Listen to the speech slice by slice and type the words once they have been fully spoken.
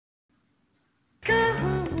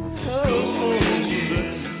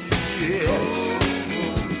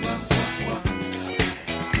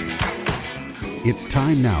It's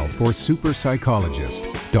time now for super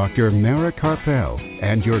psychologist, Dr. Mara Karpel,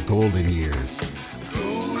 and your golden years.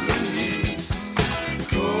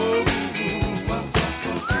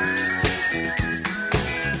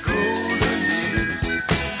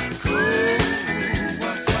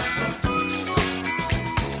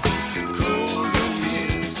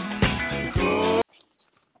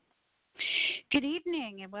 Good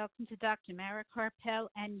evening and welcome to Dr. Mara Karpel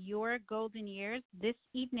and your golden years this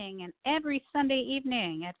evening and every Sunday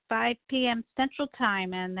evening at 5 p.m. Central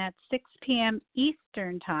Time, and that's 6 p.m.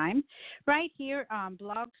 Eastern Time, right here on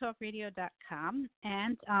blogtalkradio.com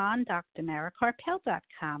and on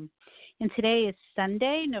drmarakarpel.com. And today is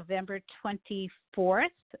Sunday, November 24th,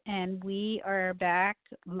 and we are back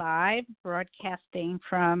live broadcasting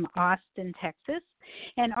from Austin, Texas.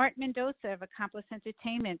 And Art Mendoza of Accomplice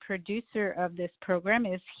Entertainment, producer of this program,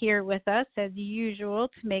 is here with us as usual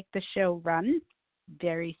to make the show run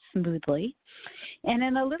very smoothly. And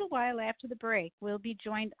in a little while after the break, we'll be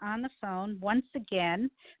joined on the phone once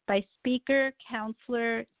again by speaker,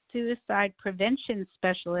 counselor, suicide prevention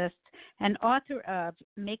specialist, and author of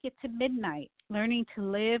Make It to Midnight, Learning to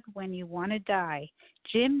Live When You Want to Die,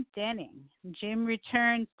 Jim Denning. Jim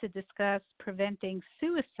returns to discuss preventing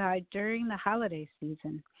suicide during the holiday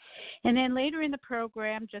season. And then later in the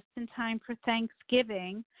program, just in time for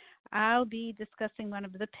Thanksgiving, I'll be discussing one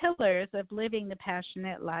of the pillars of living the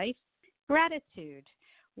passionate life, gratitude,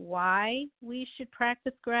 why we should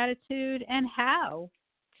practice gratitude, and how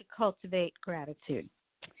to cultivate gratitude.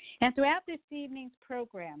 And throughout this evening's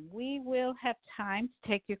program, we will have time to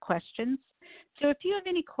take your questions. So if you have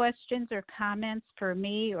any questions or comments for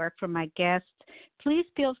me or for my guest, please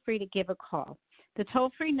feel free to give a call. The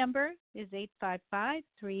toll-free number is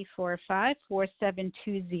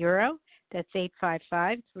 855-345-4720. That's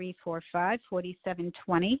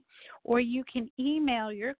 855-345-4720. Or you can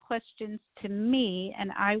email your questions to me,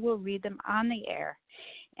 and I will read them on the air.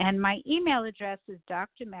 And my email address is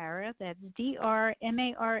Dr. Mara, that's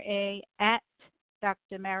DRMARA at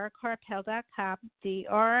drmarakarpel.com,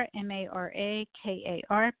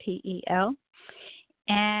 DRMARAKARPEL.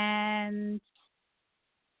 And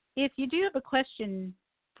if you do have a question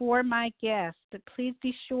for my guest, please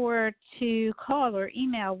be sure to call or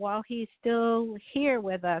email while he's still here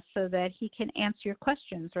with us so that he can answer your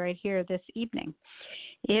questions right here this evening.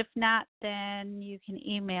 If not, then you can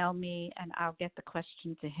email me and I'll get the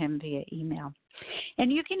question to him via email.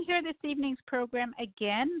 And you can hear this evening's program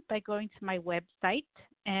again by going to my website,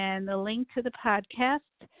 and the link to the podcast,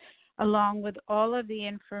 along with all of the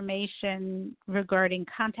information regarding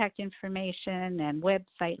contact information and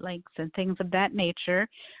website links and things of that nature,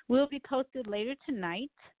 will be posted later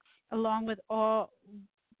tonight, along with the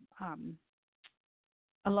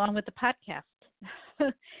podcast.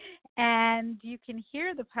 And you can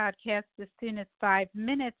hear the podcast as soon as 5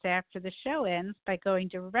 minutes after the show ends by going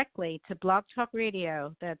directly to Blog Talk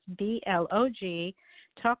Radio. That's BLOG,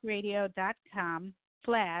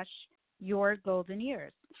 talkradio.com/Your Golden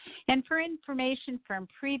Years. And for information from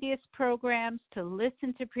previous programs, to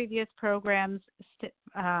listen to previous programs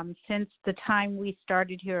since the time we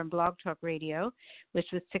started here on Blog Talk Radio, which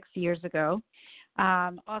was 6 years ago.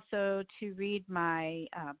 Also to read my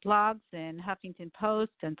blogs in Huffington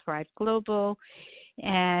Post and Thrive Global,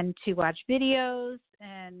 and to watch videos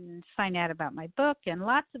and find out about my book and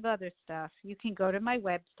lots of other stuff, you can go to my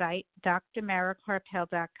website,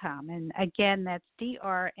 drmarakarpel.com. And again, that's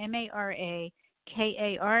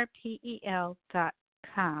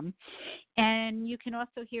drmarakarpel.com. And you can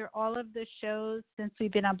also hear all of the shows since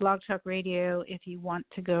we've been on Blog Talk Radio if you want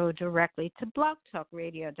to go directly to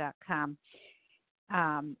blogtalkradio.com.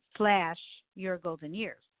 /Your Golden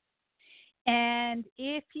Years. And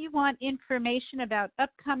if you want information about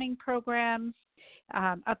upcoming programs,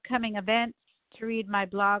 upcoming events, to read my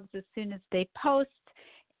blogs as soon as they post.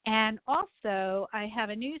 And also, I have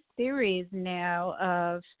a new series now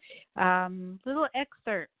of little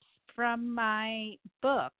excerpts from my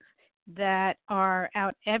book that are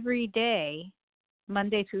out every day,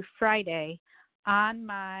 Monday through Friday, on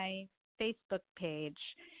my Facebook page.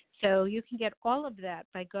 So you can get all of that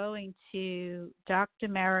by going to Dr.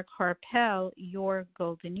 Mara Karpel, Your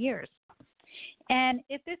Golden Years. And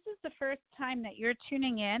if this is the first time that you're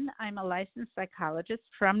tuning in, I'm a licensed psychologist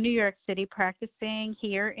from New York City, practicing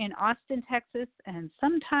here in Austin, Texas, and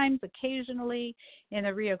sometimes occasionally in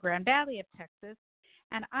the Rio Grande Valley of Texas.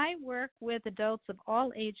 And I work with adults of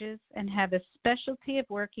all ages and have a specialty of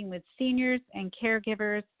working with seniors and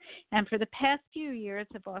caregivers. And for the past few years,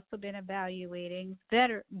 have also been evaluating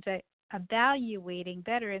veterans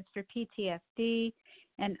for PTSD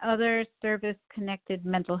and other service-connected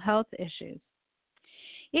mental health issues.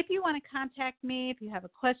 If you want to contact me, if you have a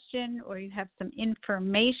question or you have some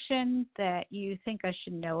information that you think I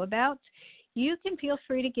should know about, you can feel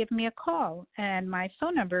free to give me a call. And my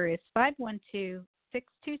phone number is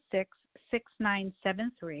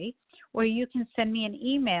 512-626-6973, or you can send me an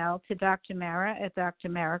email to Dr. Mara at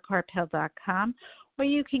drmarakarpel.com, or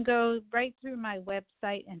you can go right through my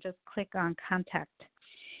website and just click on Contact.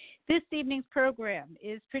 This evening's program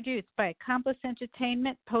is produced by Accomplice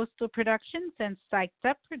Entertainment, Postal Productions, and Psyched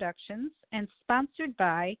Up Productions, and sponsored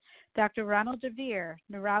by Dr. Ronald DeVere,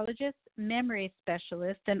 neurologist, memory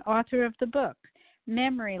specialist, and author of the book,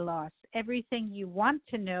 Memory Loss, Everything You Want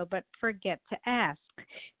to Know But Forget to Ask.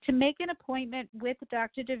 To make an appointment with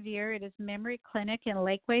Dr. DeVere at his Memory Clinic in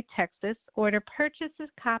Lakeway, Texas, or to purchase a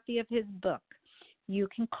copy of his book, you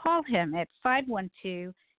can call him at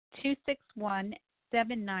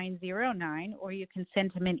 512-261-7909, or you can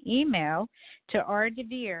send him an email to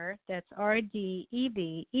rdevere, that's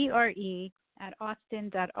RDEVERE, at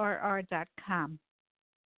austin.rr.com.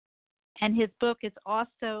 And his book is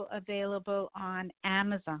also available on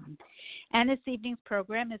Amazon. And this evening's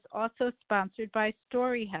program is also sponsored by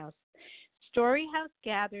Storyhouse. Storyhouse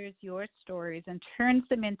gathers your stories and turns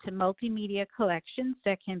them into multimedia collections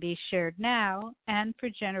that can be shared now and for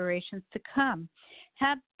generations to come.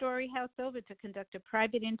 Have Storyhouse over to conduct a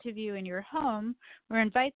private interview in your home, or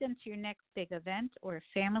invite them to your next big event or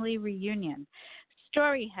family reunion.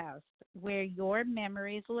 Storyhouse, where your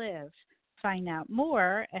memories live. Find out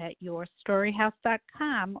more at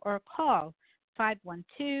yourstoryhouse.com or call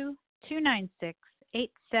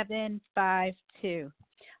 512-296-8752.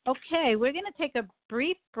 Okay, we're going to take a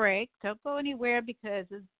brief break. Don't go anywhere because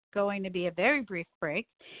it's going to be a very brief break.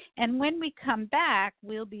 And when we come back,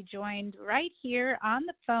 we'll be joined right here on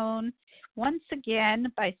the phone once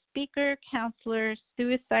again by speaker, counselor,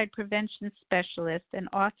 suicide prevention specialist, and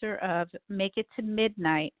author of Make It to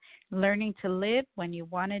Midnight, Learning to Live When You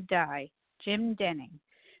Want to Die, Jim Denning.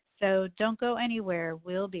 So don't go anywhere.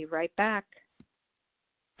 We'll be right back.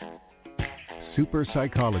 Super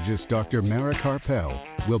psychologist Dr. Mara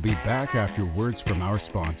Karpel will be back after words from our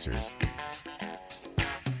sponsors.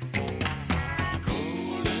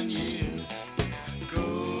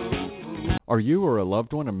 Are you or a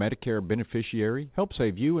loved one a Medicare beneficiary? Help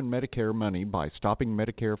save you and Medicare money by stopping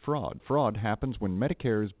Medicare fraud. Fraud happens when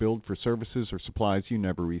Medicare is billed for services or supplies you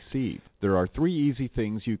never receive. There are 3 easy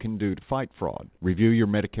things you can do to fight fraud. Review your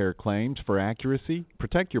Medicare claims for accuracy,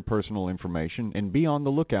 protect your personal information, and be on the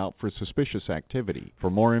lookout for suspicious activity. For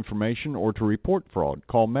more information or to report fraud,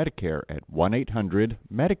 call Medicare at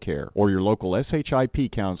 1-800-MEDICARE or your local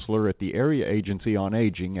SHIP counselor at the Area Agency on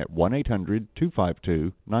Aging at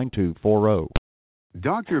 1-800-252-9240.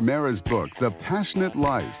 Dr. Mara's book, The Passionate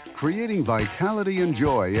Life, Creating Vitality and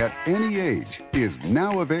Joy at Any Age, is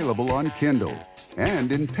now available on Kindle and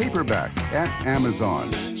in paperback at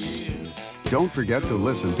Amazon. Don't forget to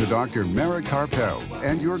listen to Dr. Mara Karpel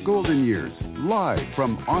and Your Golden Years live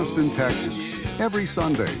from Austin, Texas, every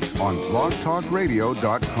Sunday on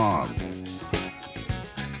blogtalkradio.com.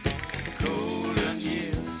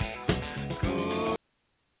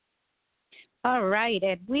 All right,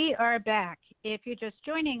 and we are back. If you're just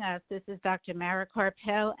joining us, this is Dr. Mara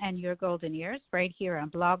Karpel and Your Golden Years right here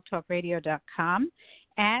on blogtalkradio.com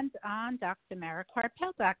and on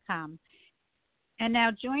drmarakarpel.com. And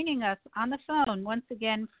now joining us on the phone once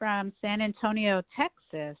again from San Antonio,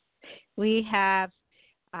 Texas, we have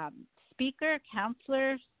speaker,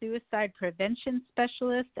 counselor, suicide prevention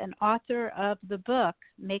specialist, and author of the book,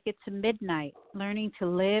 Make It to Midnight, Learning to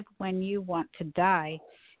Live When You Want to Die,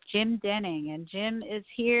 Jim Denning. And Jim is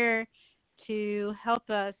here to help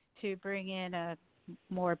us to bring in a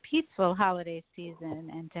more peaceful holiday season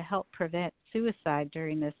and to help prevent suicide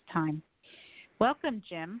during this time. Welcome,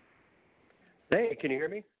 Jim. Hey, can you hear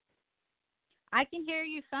me? I can hear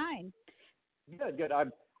you fine. Good. I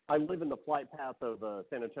live in the flight path of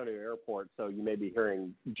San Antonio Airport, so you may be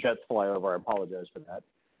hearing jets fly over. I apologize for that.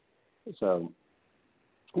 So,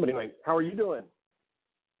 but anyway, how are you doing?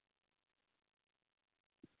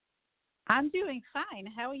 I'm doing fine.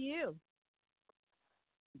 How are you?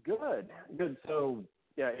 Good. So,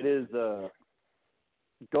 yeah, it is. Go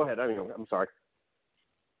ahead. I'm sorry.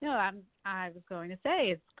 No, I was going to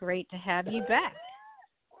say it's great to have you back.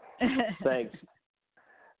 Thanks.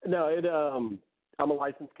 No, I'm a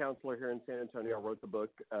licensed counselor here in San Antonio. I wrote the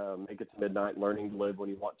book, Make It to Midnight, Learning to Live When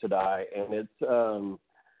You Want to Die, and it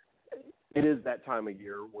is that time of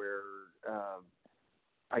year where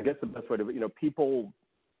I guess the best way to, people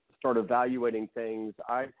start evaluating things.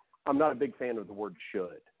 I'm not a big fan of the word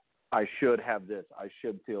should. I should have this. I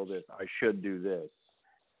should feel this. I should do this.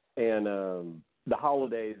 And the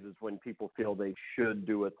holidays is when people feel they should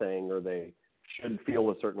do a thing, or they should feel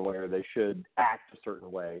a certain way, or they should act a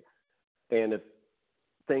certain way. And if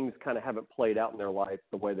things kind of haven't played out in their life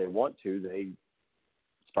the way they want to, they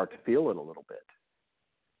start to feel it a little bit.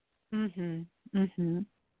 Mhm. Mhm.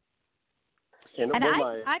 And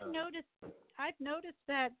I've noticed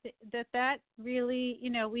that really,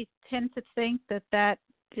 we tend to think that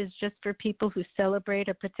is just for people who celebrate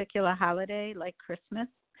a particular holiday like Christmas,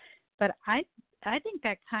 but I think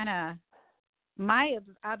that kind of, my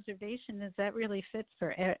observation is that really fits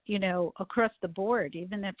for across the board,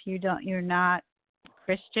 even if you're not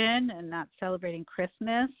Christian and not celebrating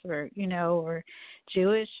Christmas, or or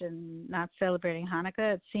Jewish and not celebrating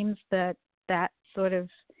Hanukkah. It seems that sort of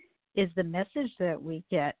is the message that we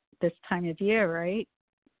get this time of year, right?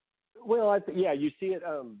 Well, you see it.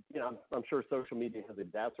 I'm sure social media has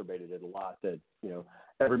exacerbated it a lot. That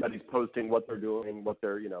everybody's posting what they're doing, what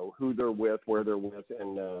they're who they're with, where they're with,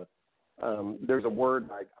 and there's a word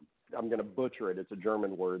I'm going to butcher it. It's a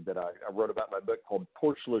German word that I wrote about in my book called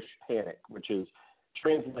Porschluss Panic, which is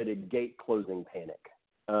translated gate closing panic.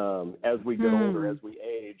 As we get older, as we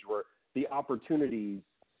age, where the opportunities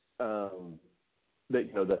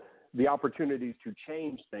the opportunities to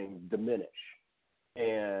change things diminish.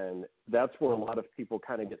 And that's where a lot of people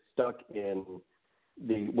kind of get stuck in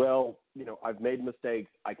I've made mistakes.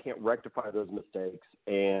 I can't rectify those mistakes.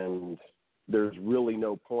 And there's really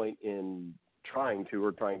no point in trying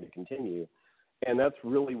to continue. And that's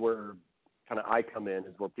really where kind of I come in,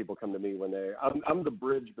 is where people come to me when I'm the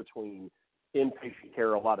bridge between inpatient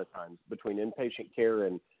care, a lot of times, between inpatient care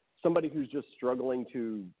and somebody who's just struggling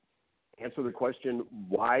to answer the question,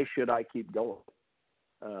 why should I keep going?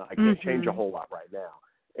 I can't change a whole lot right now.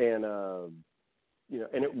 And,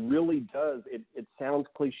 and it really does, it sounds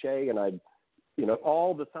cliche, and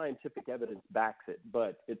all the scientific evidence backs it,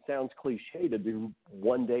 but it sounds cliche to do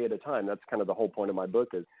one day at a time. That's kind of the whole point of my book,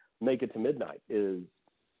 is make it to midnight, is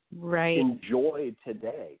right. Enjoy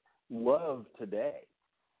today, love today.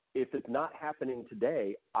 If it's not happening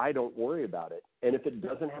today, I don't worry about it. And if it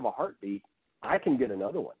doesn't have a heartbeat, I can get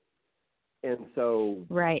another one. And so,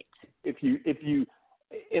 right. If you,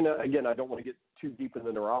 again, I don't want to get too deep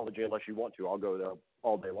into neurology unless you want to. I'll go there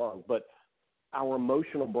all day long. But our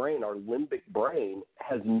emotional brain, our limbic brain,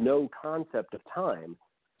 has no concept of time.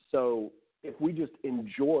 So if we just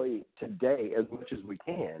enjoy today as much as we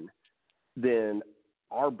can, then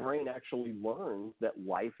our brain actually learns that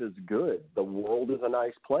life is good. The world is a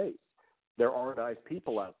nice place. There are nice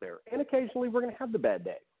people out there. And occasionally we're going to have the bad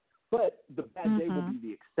day. But the bad day will be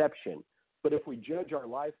the exception. But if we judge our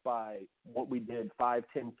life by what we did 5,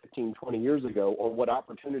 10, 15, 20 years ago, or what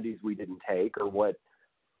opportunities we didn't take, or what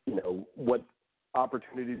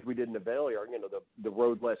opportunities we didn't avail, or, the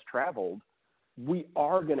road less traveled, we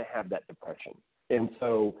are going to have that depression. And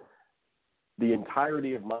so the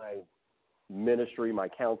entirety of my ministry, my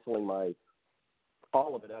counseling,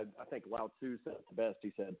 all of it, I think Lao Tzu said it the best.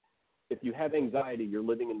 He said, if you have anxiety, you're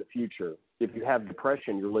living in the future. If you have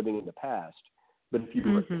depression, you're living in the past. But if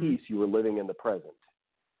you're at peace, you are living in the present.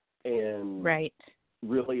 And right.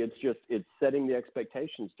 Really, it's setting the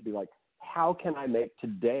expectations to be like, how can I make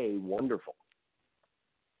today wonderful?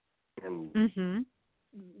 And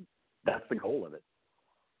that's the goal of it.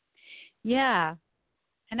 Yeah.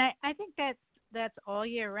 And I think that's all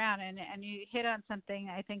year round. And you hit on something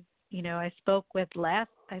I think, I spoke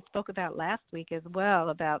about last week as well,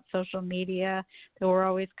 about social media, that we're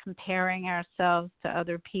always comparing ourselves to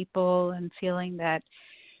other people and feeling that,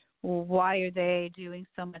 well, why are they doing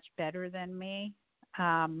so much better than me?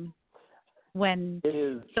 When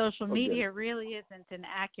social media really isn't an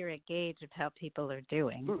accurate gauge of how people are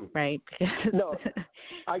doing, right? No,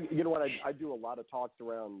 I do a lot of talks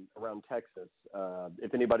around Texas.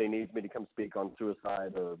 If anybody needs me to come speak on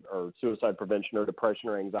suicide or suicide prevention or depression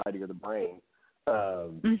or anxiety or the brain,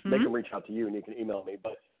 they can reach out to you and you can email me.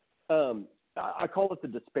 But I call it the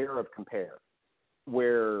despair of compare,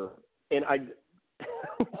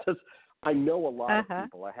 I know a lot of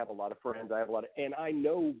people. I have a lot of friends. And I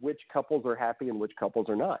know which couples are happy and which couples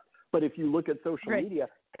are not. But if you look at social media,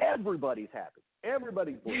 everybody's happy.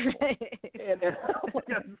 Everybody's blissful. And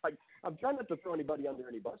it's like, I'm trying not to throw anybody under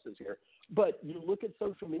any buses here, but you look at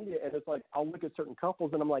social media and it's like, I'll look at certain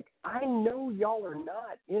couples and I'm like, I know y'all are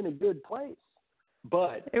not in a good place.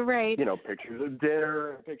 But, pictures of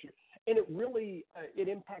dinner, and it really, it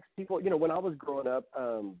impacts people. When I was growing up,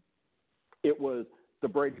 it was the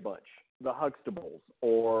Brady Bunch, the Huxtables,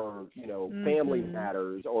 or, Family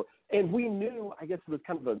Matters, and we knew, I guess it was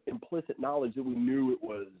kind of an implicit knowledge that we knew it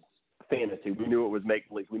was fantasy. We knew it was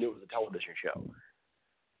make-believe. We knew it was a television show.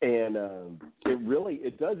 And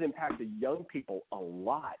it does impact the young people a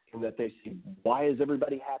lot in that they see, why is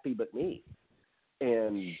everybody happy but me?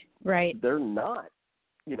 And they're not,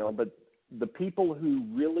 but the people who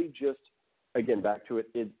really just, again, back to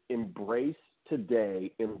it, embrace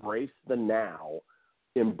today, embrace the now,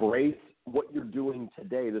 embrace what you're doing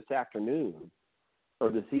today, this afternoon or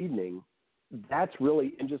this evening, that's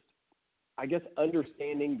really, and just, I guess,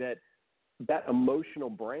 understanding that emotional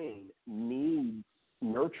brain needs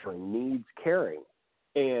nurturing, needs caring.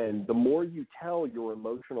 And the more you tell your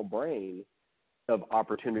emotional brain of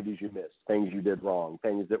opportunities you missed, things you did wrong,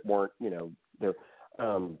 things that weren't, there,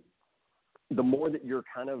 the more that you're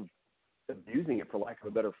kind of abusing it, for lack of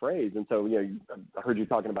a better phrase. And so, I heard you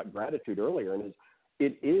talking about gratitude earlier, and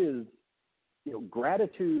it is,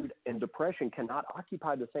 gratitude and depression cannot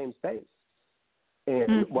occupy the same space.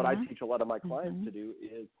 And what I teach a lot of my clients to do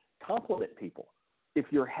is compliment people. If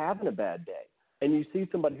you're having a bad day and you see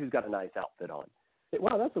somebody who's got a nice outfit on, say,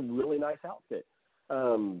 wow, that's a really nice outfit.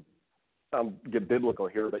 I'll get biblical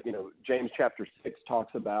here, but, James chapter 6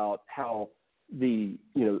 talks about how the,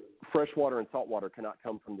 fresh water and salt water cannot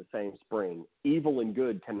come from the same spring. Evil and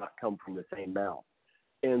good cannot come from the same mouth.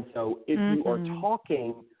 And so if you are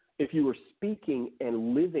talking, if you are speaking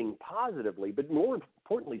and living positively, but more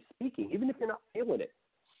importantly, speaking, even if you're not feeling it,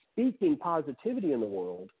 speaking positivity in the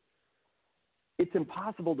world, it's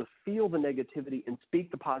impossible to feel the negativity and speak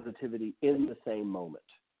the positivity in the same moment.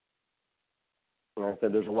 And I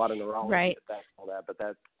said there's a lot of neurology that backs all that, but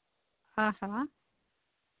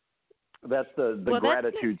that's the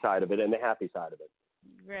gratitude side of it and the happy side of it.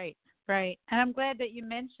 Right. And I'm glad that you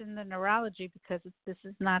mentioned the neurology, because this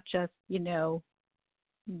is not just,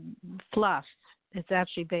 fluff. It's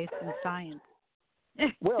actually based in science.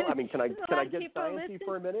 Well, I mean, can I get sciencey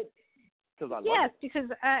for a minute? Because I love it. Because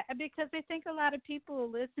I think a lot of people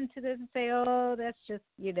will listen to this and say, "Oh, that's just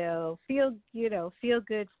feel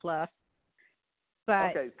good fluff."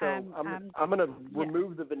 But okay, so I'm going to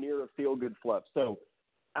remove the veneer of feel good fluff. So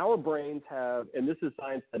our brains have, and this is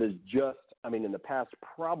science that is just, in the past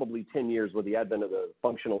probably 10 years with the advent of the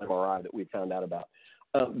functional MRI that we found out about.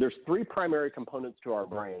 There's three primary components to our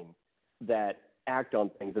brain that act on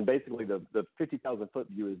things. And basically the 50,000-foot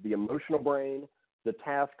view is the emotional brain, the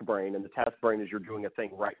task brain, and the task brain is you're doing a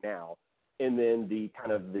thing right now. And then the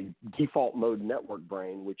kind of the default mode network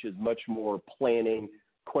brain, which is much more planning,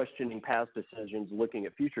 questioning past decisions, looking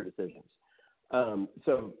at future decisions.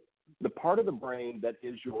 So the part of the brain that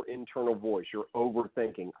is your internal voice, your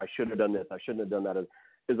overthinking, I should have done this, I shouldn't have done that,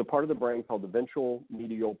 is a part of the brain called the ventral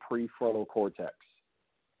medial prefrontal cortex.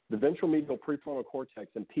 The ventral medial prefrontal cortex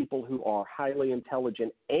in people who are highly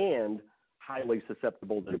intelligent and highly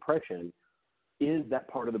susceptible to depression is that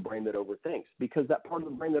part of the brain that overthinks, because that part of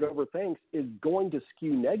the brain that overthinks is going to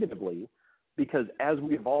skew negatively, because as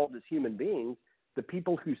we evolved as human beings, the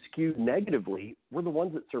people who skewed negatively were the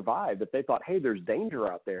ones that survived. If they thought, hey, there's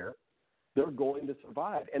danger out there, they're going to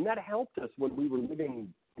survive. And that helped us when we were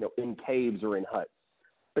living, in caves or in huts.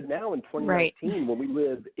 But now in 2019, when we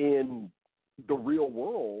live in the real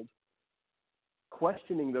world,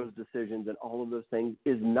 questioning those decisions and all of those things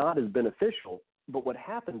is not as beneficial. But what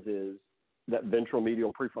happens is that ventral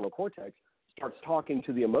medial prefrontal cortex starts talking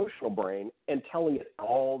to the emotional brain and telling it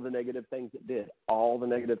all the negative things it did, all the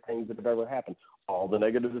negative things that have ever happened, all the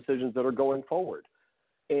negative decisions that are going forward.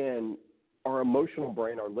 And our emotional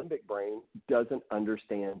brain, our limbic brain, doesn't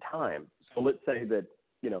understand time. So let's say that,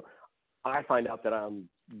 I find out that I'm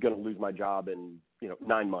going to lose my job in,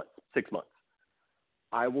 9 months, 6 months.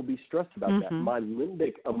 I will be stressed about that. My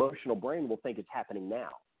limbic emotional brain will think it's happening now.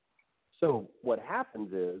 So what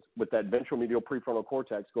happens is, with that ventral medial prefrontal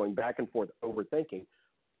cortex going back and forth overthinking,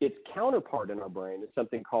 its counterpart in our brain is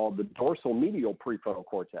something called the dorsal medial prefrontal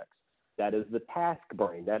cortex. That is the task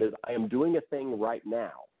brain. That is, I am doing a thing right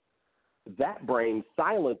now. That brain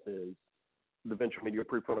silences the ventral medial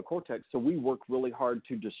prefrontal cortex, so we work really hard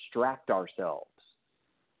to distract ourselves.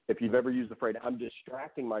 If you've ever used the phrase, I'm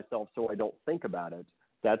distracting myself so I don't think about it,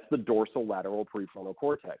 that's the dorsal lateral prefrontal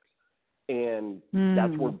cortex. And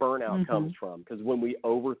that's where burnout comes from, because when we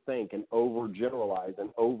overthink and overgeneralize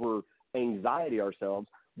and over-anxiety ourselves,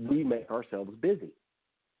 we make ourselves busy.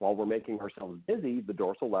 While we're making ourselves busy, the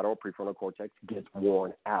dorsal lateral prefrontal cortex gets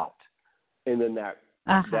worn out. And then that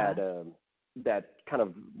kind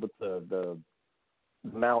of, with the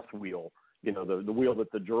mouse wheel, the wheel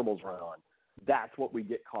that the gerbils run on, that's what we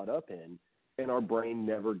get caught up in, and our brain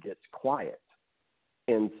never gets quiet.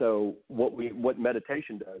 And so what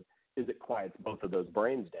meditation does is it quiets both of those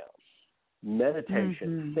brains down.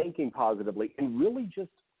 Meditation, thinking positively, and really just,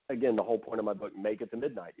 again, the whole point of my book, Make It to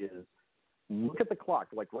Midnight, is look at the clock.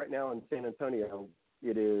 Like right now in San Antonio,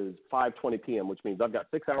 It is 5:20 p.m., which means I've got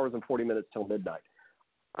 6 hours and 40 minutes till midnight.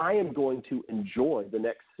 I am going to enjoy the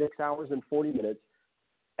next 6 hours and 40 minutes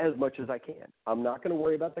as much as I can. I'm not going to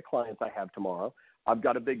worry about the clients I have tomorrow. I've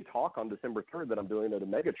got a big talk on December 3rd that I'm doing at a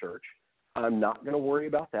mega church. I'm not going to worry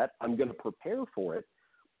about that. I'm going to prepare for it,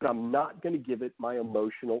 but I'm not going to give it my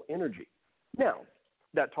emotional energy. Now,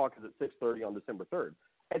 that talk is at 6:30 on December 3rd.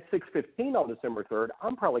 At 6:15 on December 3rd,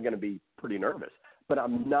 I'm probably going to be pretty nervous, but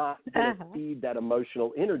I'm not going to feed that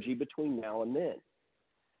emotional energy between now and then.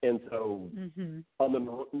 And so on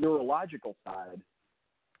the neurological side,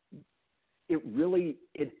 it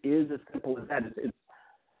is as simple as that.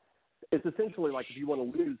 It's essentially like if you want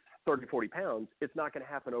to lose 30, 40 pounds, it's not going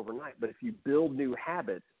to happen overnight. But if you build new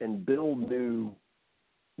habits and build new,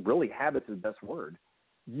 really habits is the best word,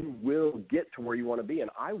 you will get to where you want to be.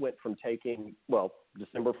 And I went from taking,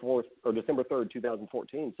 December 4th or December 3rd,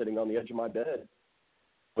 2014, sitting on the edge of my bed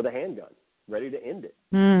with a handgun, ready to end it,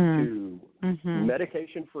 to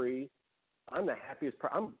medication-free. I'm the happiest.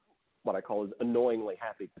 I'm what I call is annoyingly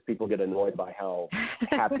happy, because people get annoyed by how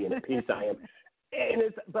happy and at peace I am.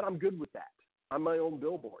 But I'm good with that. I'm my own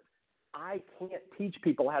billboard. I can't teach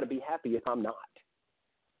people how to be happy if I'm not.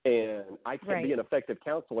 And I can't be an effective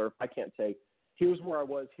counselor if I can't say, here's where I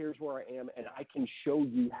was, here's where I am, and I can show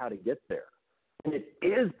you how to get there. And it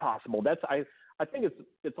is possible. I think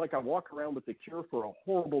it's like I walk around with the cure for a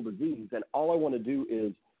horrible disease, and all I want to do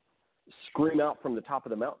is scream out from the top of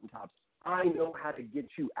the mountaintops, I know how to get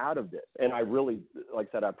you out of this. And I really, like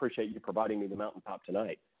I said, I appreciate you providing me the mountaintop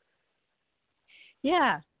tonight.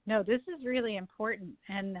 Yeah, no, this is really important.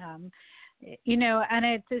 And, and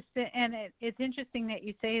it's interesting that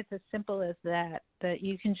you say it's as simple as that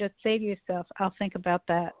you can just say to yourself, I'll think about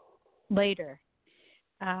that later.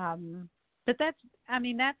 But that's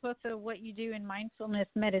also what you do in mindfulness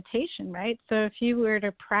meditation, right? So if you were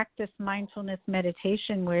to practice mindfulness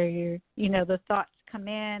meditation where the thoughts come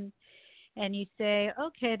in and you say,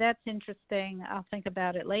 okay, that's interesting, I'll think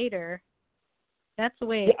about it later. That's the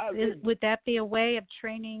way. Would that be a way of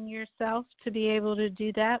training yourself to be able to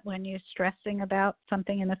do that when you're stressing about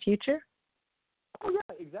something in the future? Oh,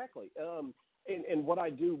 yeah, exactly. And what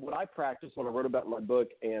I practiced when I wrote about in my book,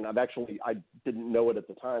 and I didn't know it at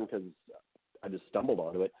the time because I just stumbled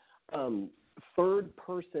onto it,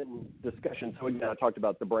 third-person discussion. So again, I talked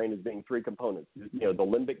about the brain as being three components, the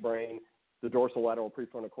limbic brain, the dorsolateral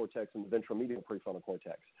prefrontal cortex, and the ventromedial prefrontal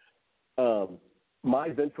cortex. My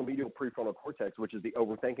ventromedial prefrontal cortex, which is the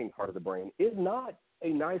overthinking part of the brain, is not a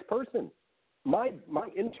nice person. My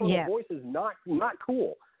internal voice is not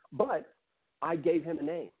cool, but I gave him a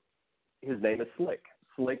name. His name is Slick.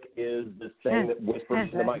 Slick is this thing that whispers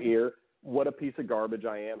into my ear what a piece of garbage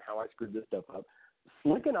I am, how I screwed this stuff up.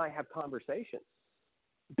 Slick and I have conversations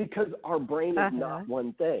because our brain is not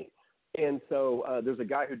one thing. And so there's a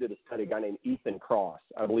guy who did a study, a guy named Ethan Kross.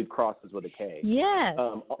 I believe Kross is with a K. Yes,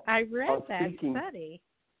 I read that study.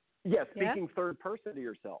 Yeah, speaking third person to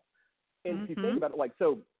yourself. And if you think about it,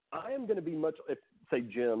 so I am going to be say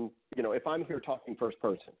Jim, if I'm here talking first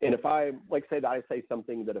person, and if I, say that I say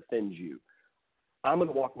something that offends you, I'm going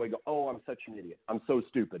to walk away and go, oh, I'm such an idiot. I'm so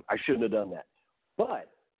stupid. I shouldn't have done that.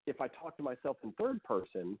 But if I talk to myself in third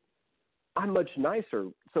person, I'm much nicer.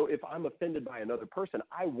 So if I'm offended by another person,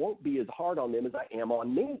 I won't be as hard on them as I am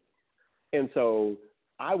on me. And so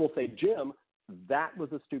I will say, Jim, that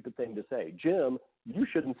was a stupid thing to say. Jim, you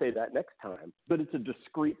shouldn't say that next time. But it's a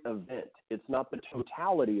discrete event. It's not the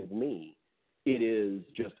totality of me. It is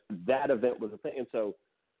just that event was a thing. And so,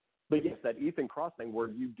 but yes, that Ethan Kross thing where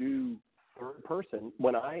you do third person,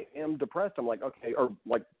 when I am depressed, I'm like, okay, or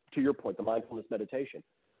like to your point, the mindfulness meditation.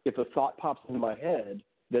 If a thought pops into my head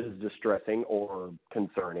that is distressing or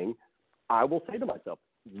concerning, I will say to myself,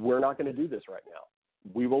 we're not going to do this right now.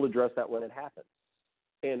 We will address that when it happens.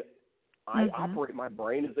 And I operate my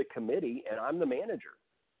brain as a committee, and I'm the manager.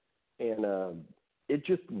 And it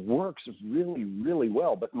just works really, really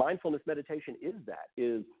well. But mindfulness meditation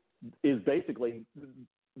is basically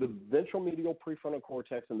the ventromedial prefrontal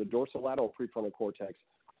cortex and the dorsolateral prefrontal cortex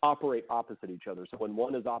operate opposite each other. So when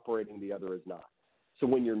one is operating, the other is not. So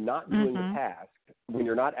when you're not doing the task, when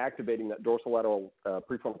you're not activating that dorsolateral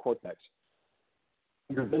prefrontal cortex,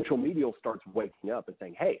 your ventromedial starts waking up and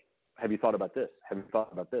saying, hey, have you thought about this? Have you thought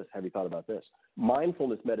about this? Have you thought about this?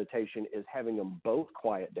 Mindfulness meditation is having them both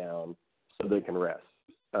quiet down so they can rest.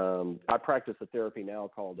 I practice a therapy now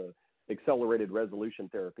called accelerated resolution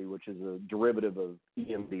therapy, which is a derivative of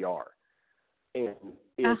EMDR. And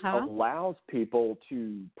it allows people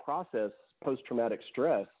to process post-traumatic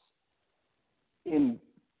stress in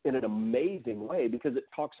an amazing way because it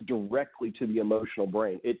talks directly to the emotional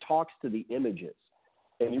brain. It talks to the images.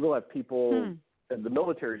 And you will have people the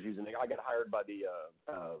military is using it. I got hired by the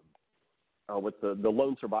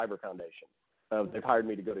Lone Survivor Foundation. They've hired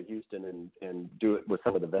me to go to Houston and do it with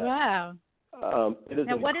some of the vets. Wow. It is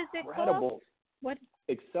now, what is it called?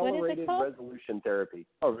 Accelerated Resolution Therapy,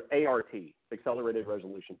 or ART, Accelerated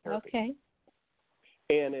Resolution Therapy. Okay.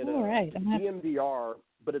 And it All right. EMDR,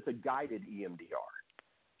 but it's a guided EMDR.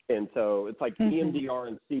 And so it's like EMDR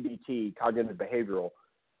and CBT, cognitive behavioral,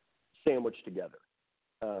 sandwiched together.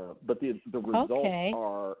 But the results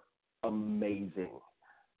are amazing.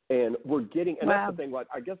 And we're getting, and that's the thing,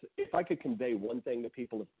 I guess if I could convey one thing to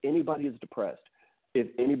people, if anybody is depressed, if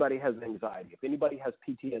anybody has anxiety, if anybody has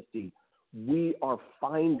PTSD, we are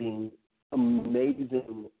finding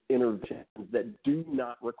amazing interventions that do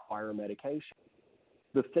not require medication.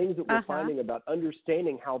 The things that we're finding about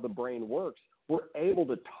understanding how the brain works, we're able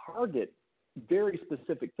to target very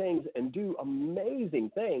specific things and do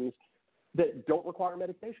amazing things that don't require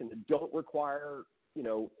medication, that don't require,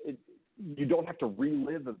 you don't have to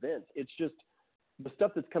relive events. It's just the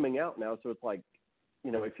stuff that's coming out now. So it's like,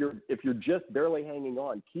 if you're just barely hanging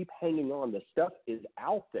on, keep hanging on. The stuff is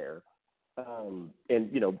out there.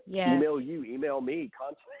 Email you, email me,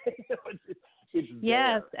 contact. It's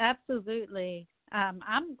yes, there. Absolutely.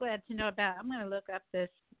 I'm glad to know about. I'm going to look up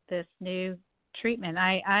this new treatment.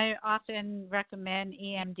 I often recommend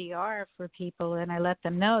EMDR for people, and I let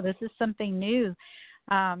them know this is something new.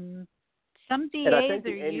 Some DAs are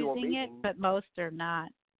using it, but most are not.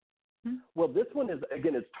 Well, this one is,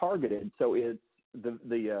 again, it's targeted, so it's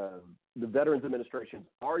the Veterans Administration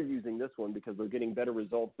are using this one because they're getting better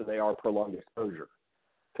results than they are prolonged exposure.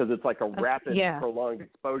 Because it's like a rapid, prolonged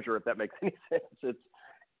exposure, if that makes any sense.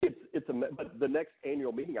 But the next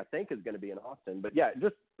annual meeting, I think, is going to be in Austin. But yeah,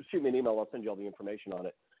 just shoot me an email. I'll send you all the information on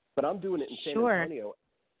it. But I'm doing it in San Antonio.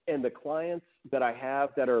 And the clients that I have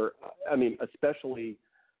that are, especially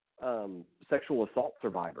sexual assault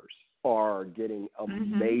survivors are getting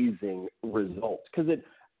amazing results. Because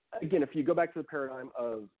again, if you go back to the paradigm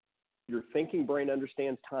of your thinking brain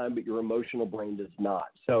understands time, but your emotional brain does not.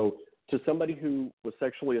 So to somebody who was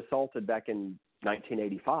sexually assaulted back in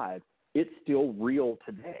 1985, it's still real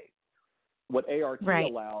today. What ART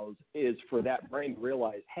allows is for that brain to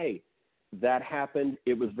realize, hey, that happened.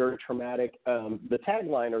 It was very traumatic. The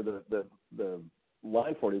tagline or the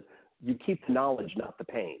line for it is, you keep the knowledge, not the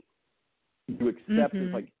pain. You accept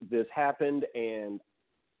it's like, this happened and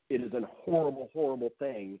it is a horrible, horrible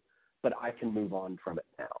thing, but I can move on from it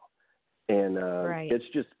now. And it's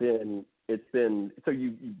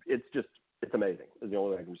amazing is the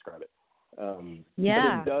only way I can describe it. But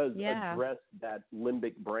it does address that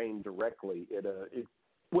limbic brain directly.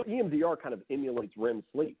 What EMDR kind of emulates REM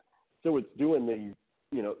sleep. So it's doing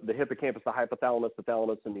the hippocampus, the hypothalamus, the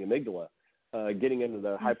thalamus, and the amygdala, getting into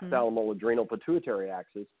the hypothalamal adrenal pituitary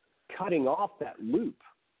axis, cutting off that loop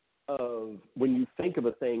of when you think of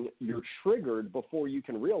a thing, you're triggered before you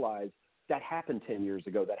can realize that happened 10 years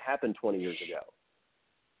ago, that happened 20 years ago.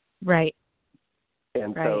 Right.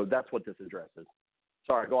 And so that's what this addresses.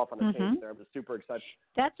 Sorry, I go off on a tangent there. I'm just super excited.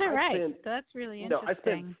 That's all right. That's really interesting. I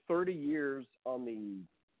spent 30 years on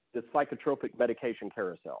the psychotropic medication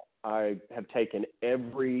carousel. I have taken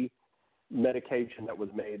every medication that was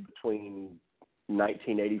made between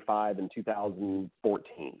 1985 and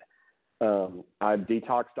 2014. I've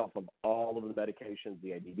detoxed off of all of the medications,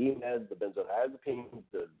 the ADD meds, the benzodiazepines,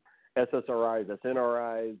 the SSRIs,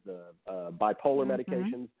 SNRIs, the bipolar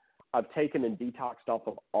medications. I've taken and detoxed off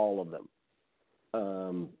of all of them.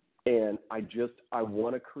 And I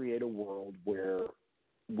want to create a world where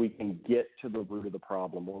we can get to the root of the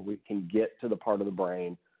problem, or we can get to the part of the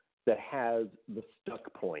brain that has the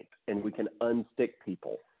stuck point, and we can unstick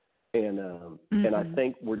people. And I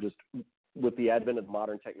think we're just, with the advent of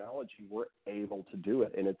modern technology, we're able to do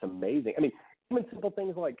it, and it's amazing. I mean, even simple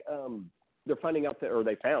things like they're finding out that, or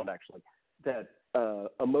they found actually, that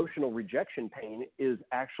emotional rejection pain is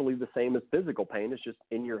actually the same as physical pain. It's just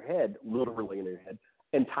in your head, literally in your head.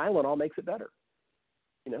 And Tylenol makes it better.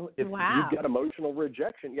 If you've got emotional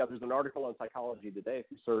rejection, there's an article on Psychology Today. If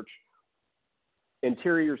you search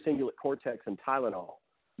anterior cingulate cortex and Tylenol,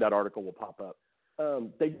 that article will pop up.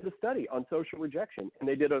 They did a study on social rejection, and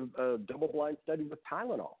they did a double-blind study with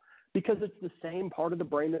Tylenol because it's the same part of the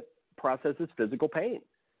brain that processes physical pain.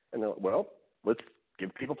 And they're like, well, let's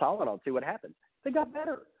give people Tylenol and see what happens. They got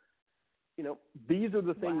better. These are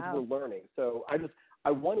the things we're learning. So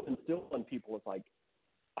I want to instill on people, it's like,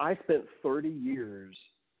 I spent 30 years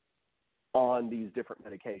on these different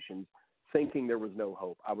medications thinking there was no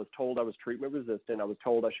hope. I was told I was treatment resistant. I was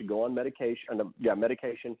told I should go on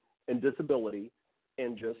medication and disability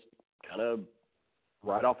and just kind of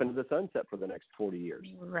right off into the sunset for the next 40 years.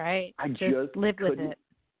 Right. I just live with it.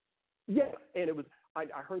 Yeah, and it was. I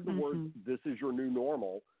heard the word "this is your new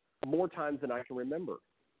normal" more times than I can remember,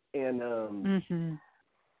 and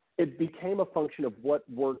it became a function of what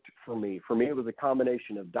worked for me. For me, it was a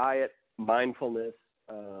combination of diet, mindfulness,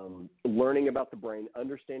 learning about the brain,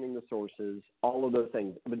 understanding the sources, all of those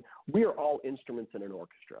things. I mean, we are all instruments in an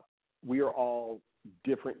orchestra. We are all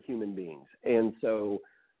different human beings. And so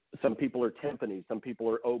some people are timpanis, some people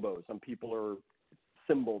are oboes, some people are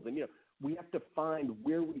cymbals. And, we have to find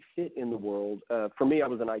where we fit in the world. For me, I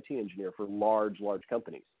was an IT engineer for large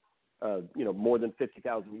companies, more than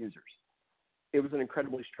 50,000 users. It was an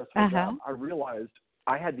incredibly stressful job. I realized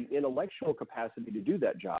I had the intellectual capacity to do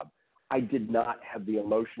that job. I did not have the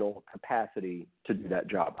emotional capacity to do that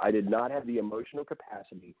job. I did not have the emotional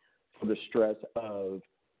capacity for the stress of,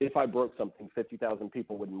 if I broke something, 50,000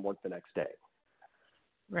 people wouldn't work the next day.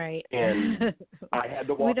 Right. And I had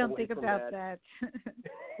to walk away. We don't think about that.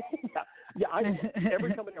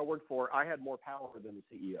 Every company I worked for, I had more power than the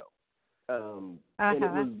CEO. And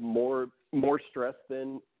it was more stress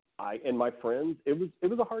than I and my friends. It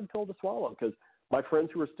was a hard pill to swallow, because my friends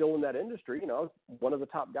who were still in that industry, I was one of the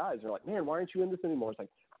top guys. They're like, "Man, why aren't you in this anymore?" It's like,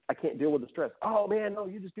 I can't deal with the stress. Oh man, no,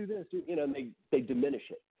 you just do this, and they diminish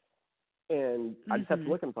it. And I just have to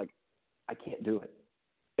look, and it's like, I can't do it.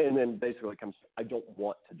 And then basically it comes, I don't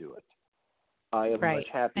want to do it. I am much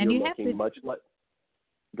happier making much less.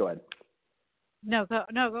 Go ahead. No, go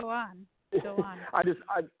on. Go on.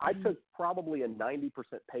 I took probably a 90%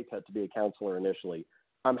 pay cut to be a counselor initially.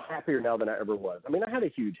 I'm happier now than I ever was. I mean, I had a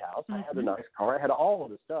huge house. I had a nice car. I had all of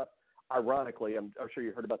the stuff. Ironically, I'm sure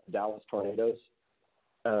you heard about the Dallas tornadoes.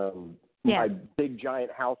 My big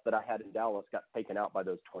giant house that I had in Dallas got taken out by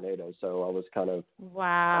those tornadoes. So I was kind of,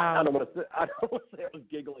 wow. I don't want to say I was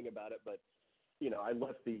giggling about it, but I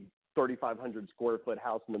left the 3,500 square foot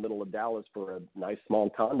house in the middle of Dallas for a nice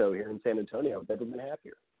small condo here in San Antonio. I've never been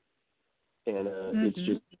happier. And it's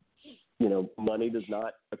just, money does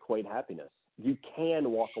not equate happiness. You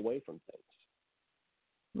can walk away from things.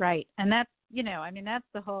 Right. And that's, that's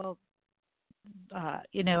the whole,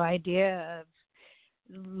 idea of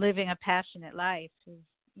living a passionate life is,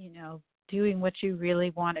 doing what you really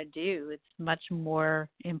want to do. It's much more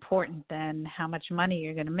important than how much money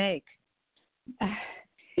you're going to make.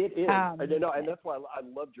 It is. And that's why I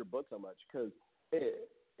loved your book so much, because it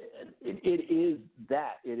is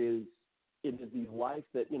that. It is the life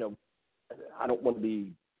that, I don't want to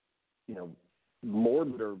be,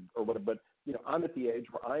 morbid or whatever, but, I'm at the age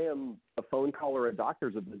where I am a phone call or a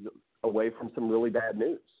doctor's visit away from some really bad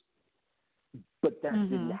news. But that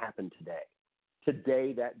didn't happen today.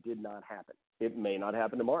 Today, that did not happen. It may not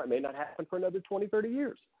happen tomorrow. It may not happen for another 20, 30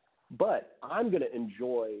 years. But I'm going to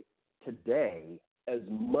enjoy today as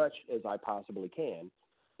much as I possibly can.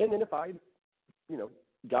 And then if I,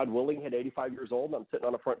 God willing, hit 85 years old and I'm sitting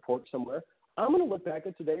on a front porch somewhere, I'm going to look back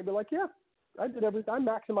at today and be like, yeah, I did everything. I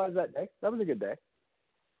maximized that day. That was a good day.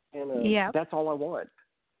 And that's all I want.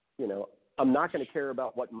 I'm not going to care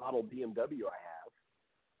about what model BMW I have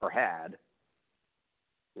or had.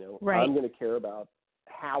 Right. I'm going to care about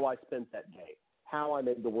how I spent that day, how I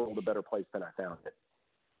made the world a better place than I found it.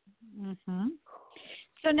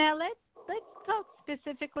 So now let's talk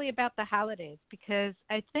specifically about the holidays, because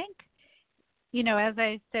I think, as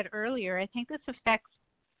I said earlier, I think this affects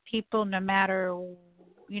people no matter,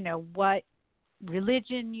 what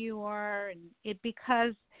religion you are, and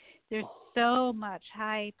because there's so much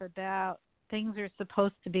hype about things are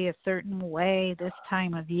supposed to be a certain way this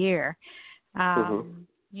time of year.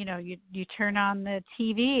 You turn on the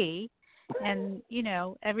TV and,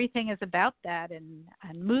 everything is about that, and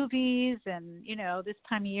movies, and, this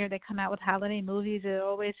time of year they come out with holiday movies that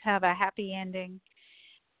always have a happy ending.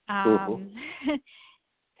 I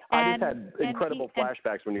just had incredible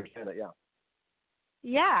flashbacks when you were saying that,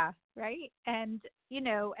 Yeah, right. And,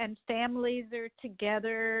 and families are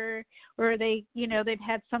together, or they, they've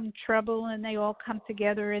had some trouble and they all come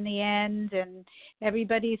together in the end, and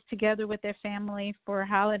everybody's together with their family for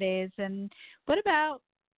holidays. And what about,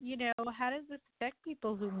 how does this affect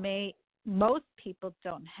people who most people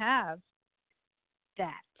don't have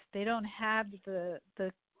that? They don't have the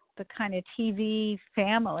kind of TV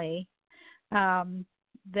family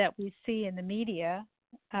that we see in the media.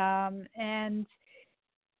 And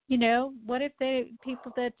what if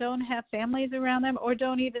people that don't have families around them or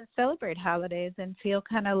don't even celebrate holidays and feel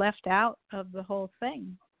kind of left out of the whole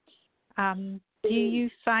thing? Do you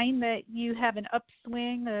find that you have an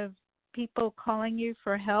upswing of people calling you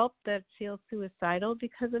for help that feel suicidal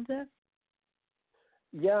because of this?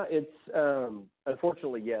 Yeah, it's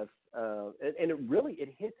unfortunately, yes. And it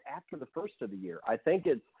hits after the first of the year. I think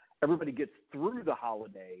everybody gets through the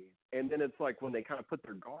holidays, and then it's like when they kind of put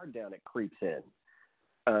their guard down, it creeps in.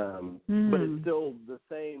 But it's still the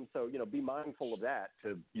same. So, be mindful of that,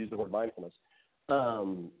 to use the word mindfulness.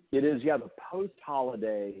 It is, the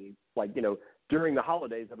post-holiday, like, during the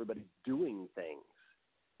holidays, everybody's doing things,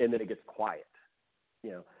 and then it gets quiet,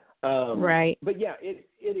 Right. But, it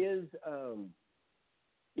is,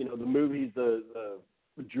 the movies, the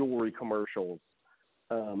jewelry commercials,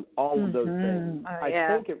 all of those things. I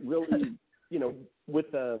think it really,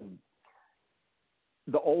 with the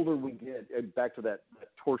older we get, back to that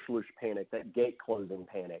Torschluss panic, that gate closing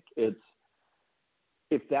panic, if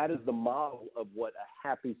that is the model of what a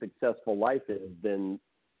happy, successful life is, then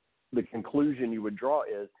the conclusion you would draw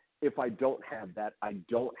is, if I don't have that, I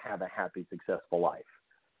don't have a happy, successful life.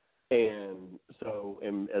 And so,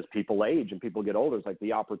 as people age and people get older, it's like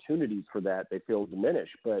the opportunities for that, they feel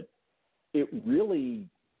diminished. But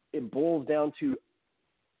it boils down to,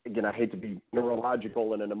 again, I hate to be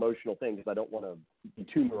neurological and an emotional thing because I don't want to be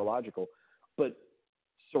too neurological, but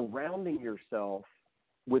surrounding yourself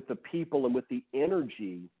with the people and with the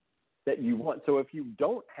energy that you want. So if you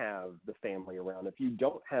don't have the family around, if you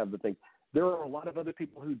don't have the things, there are a lot of other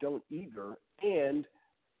people who don't either, and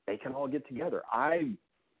they can all get together. I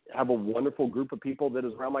have a wonderful group of people that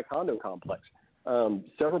is around my condo complex.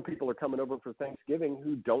 Several people are coming over for Thanksgiving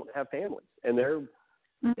who don't have families, and they're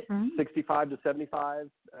 65 to 75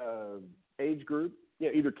 age group.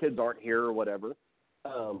 Either kids aren't here or whatever.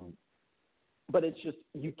 But it's just,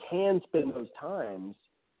 you can spend those times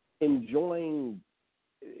enjoying.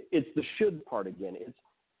 It's the should part again. It's,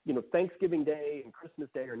 Thanksgiving Day and Christmas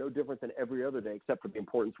Day are no different than every other day, except for the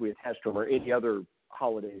importance we attach to them, or any other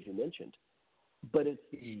holidays you mentioned. But it's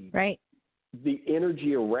the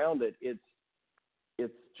energy around it. It's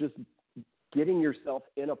just getting yourself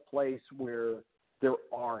in a place where there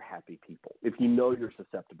are happy people, if you know you're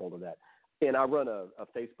susceptible to that. And I run a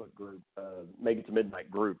Facebook group, Make It to Midnight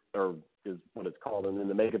group, or is what it's called, and then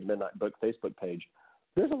the Make It to Midnight book Facebook page.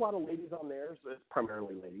 There's a lot of ladies on there, so it's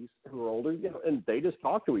primarily ladies who are older, and they just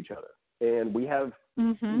talk to each other. And we have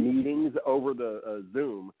meetings over the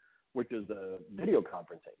Zoom, which is a video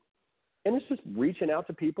conferencing. And it's just reaching out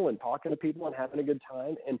to people and talking to people and having a good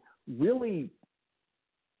time. And really,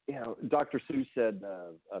 Dr. Seuss said,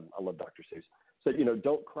 I love Dr. Seuss, said,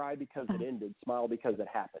 don't cry because it ended, smile because it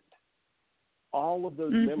happened. All of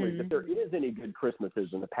those memories, if there is any good Christmases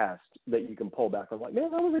in the past that you can pull back on, like,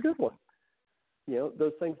 man, that was a good one.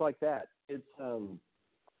 Those things like that.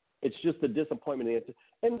 It's just the disappointment.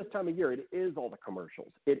 And this time of year, it is all the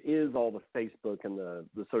commercials. It is all the Facebook and the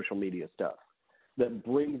social media stuff that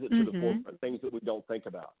brings it to the forefront, things that we don't think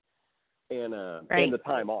about. And the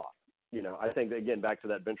time off. I think, again, back to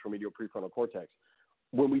that ventral medial prefrontal cortex,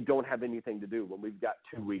 when we don't have anything to do, when we've got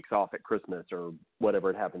 2 weeks off at Christmas or whatever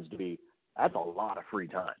it happens to be, that's a lot of free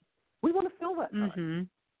time. We want to fill that time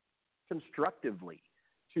constructively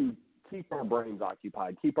to keep our brains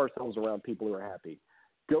occupied, keep ourselves around people who are happy.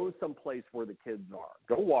 Go someplace where the kids are.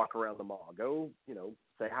 Go walk around the mall. Go,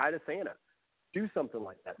 say hi to Santa. Do something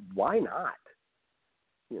like that. Why not?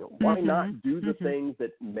 Why not do the things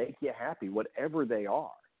that make you happy, whatever they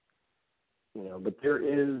are? But there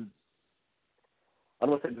is, I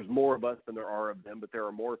don't want to say there's more of us than there are of them, but there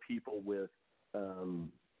are more people with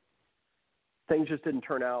things just didn't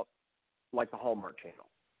turn out like the Hallmark Channel.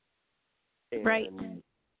 And, right. and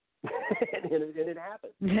it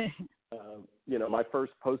happened. My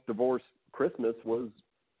first post-divorce Christmas was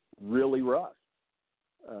really rough.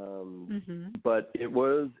 But it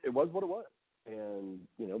was what it was. And,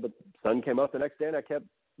 the sun came up the next day and I kept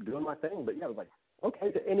doing my thing. But, I was like,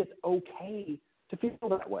 okay. And it's okay to feel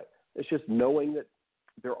that way. It's just knowing that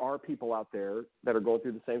there are people out there that are going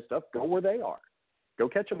through the same stuff. Go where they are. Go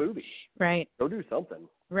catch a movie. Right. Go do something.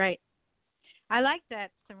 Right. I like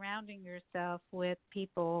that, surrounding yourself with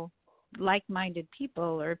people, like-minded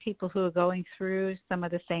people, or people who are going through some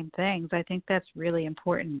of the same things. I think that's really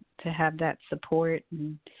important, to have that support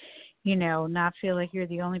and, not feel like you're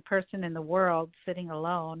the only person in the world sitting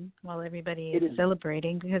alone while everybody is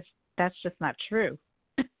celebrating, because that's just not true.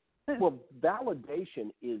 Well, validation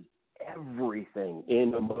is everything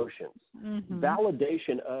in emotions.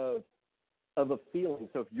 Validation of a feeling.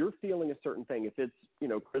 So if you're feeling a certain thing, if it's,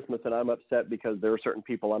 Christmas and I'm upset because there are certain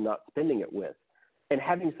people I'm not spending it with, and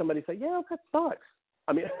having somebody say, yeah, that sucks.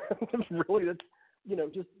 I mean, really, that's,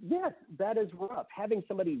 just, yes, that is rough. Having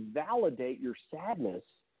somebody validate your sadness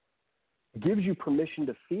gives you permission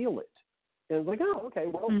to feel it. And it's like, oh, okay,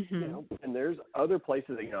 well, and there's other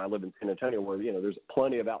places, I live in San Antonio where, there's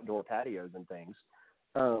plenty of outdoor patios and things.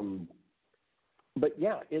 But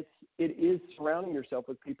yeah, it is surrounding yourself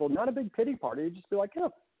with people, not a big pity party. You just be like,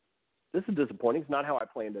 oh, this is disappointing. It's not how I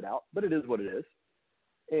planned it out, but it is what it is.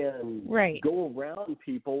 And go around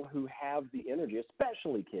people who have the energy,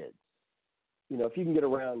 especially kids. You know, if you can get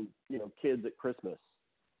around, you know, kids at Christmas,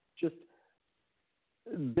 just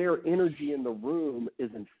their energy in the room is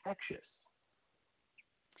infectious.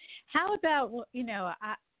 How about, you know,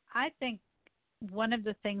 I think one of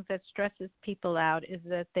the things that stresses people out is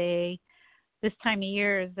that this time of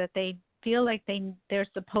year, is that they feel like they're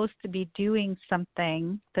supposed to be doing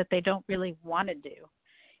something that they don't really want to do.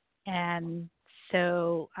 And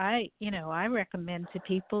so I recommend to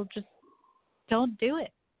people, just don't do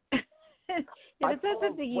it. If it's not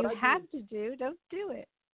something you have to do, don't do it.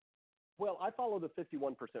 Well, I follow the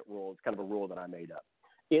 51% rule. It's kind of a rule that I made up,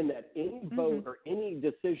 in that any vote or any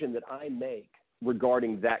decision that I make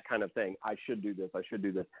regarding that kind of thing, I should do this,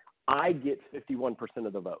 I get 51%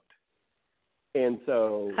 of the vote. And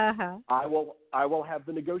so I will have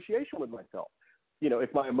the negotiation with myself. You know,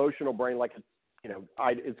 if my emotional brain, like, you know,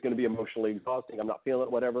 it's going to be emotionally exhausting, I'm not feeling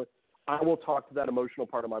it, whatever, I will talk to that emotional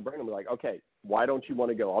part of my brain and be like, okay, why don't you want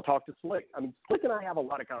to go? I'll talk to Slick. I mean, Slick and I have a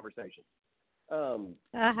lot of conversations.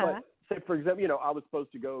 But say, for example, you know, I was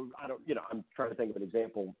supposed to go, I'm trying to think of an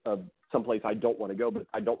example of someplace I don't want to go, but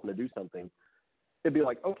I don't want to do something. It'd be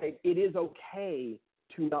like, okay, it is okay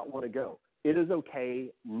to not want to go. It is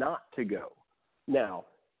okay not to go. Now,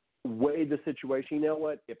 weigh the situation. You know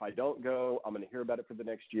what? If I don't go, I'm going to hear about it for the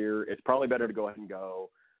next year. It's probably better to go ahead and go.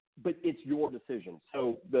 But it's your decision.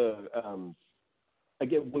 So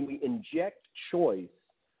again, when we inject choice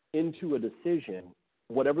into a decision,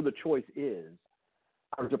 whatever the choice is,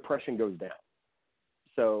 our depression goes down.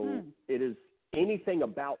 So it is anything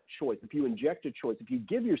about choice. If you inject a choice, if you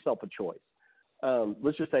give yourself a choice,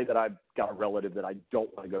 let's just say that I've got a relative that I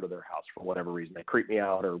don't want to go to their house for whatever reason. They creep me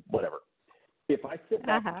out or whatever. If I sit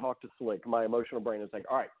back and talk to Slick, my emotional brain is like,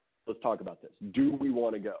 all right, let's talk about this. Do we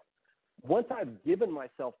want to go? Once I've given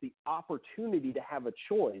myself the opportunity to have a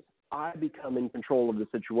choice, I become in control of the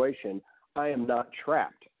situation. I am not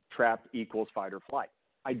trapped. Trapped equals fight or flight.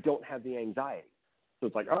 I don't have the anxiety. So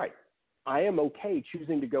it's like, all right, I am okay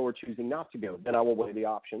choosing to go or choosing not to go. Then I will weigh the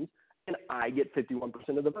options, and I get 51%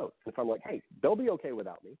 of the vote. If I'm like, hey, they'll be okay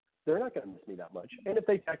without me. They're not going to miss me that much. And if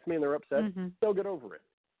they text me and they're upset, they'll get over it.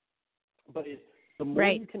 But the more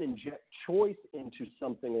you can inject choice into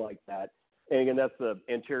something like that, and again, that's the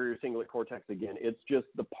anterior cingulate cortex again. It's just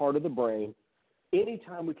the part of the brain.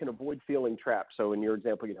 Anytime we can avoid feeling trapped. So in your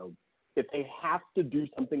example, you know, if they have to do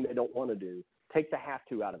something they don't want to do, take the have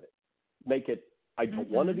to out of it. Make it, I don't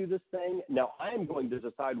want to do this thing. Now I am going to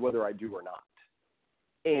decide whether I do or not.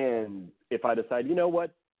 And if I decide, you know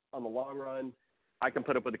what, on the long run, I can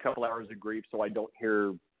put up with a couple hours of grief so I don't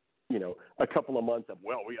hear, you know, a couple of months of,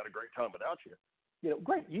 well, we had a great time without you. You know,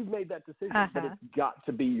 great, you've made that decision, but it's got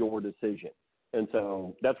to be your decision. And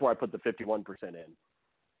so that's where I put the 51% in.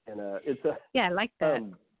 And it's a I like that.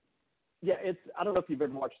 It's, I don't know if you've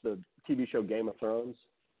ever watched the TV show Game of Thrones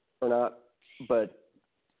or not, but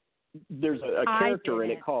there's a character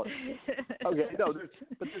in it called. Okay, no, there's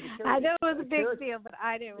a character. I know it was a big deal, but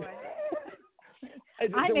I didn't watch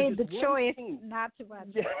it. I made the choice not to watch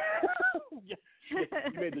it.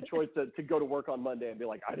 You made the choice to go to work on Monday and be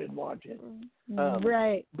like, I didn't watch it.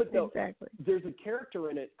 Right. But no, exactly. There's a character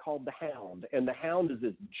in it called the Hound, and the Hound is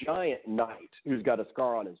this giant knight who's got a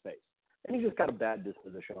scar on his face. And he's just got a bad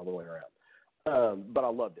disposition all the way around. But I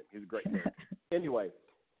loved him. He's a great character. Anyway,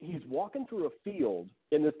 he's walking through a field,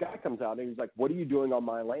 and this guy comes out, and he's like, what are you doing on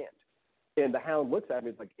my land? And the Hound looks at him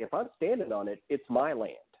and he's like, if I'm standing on it, it's my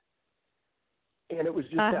land. And it was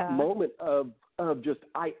just that moment of just,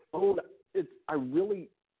 I own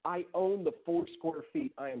the 4 square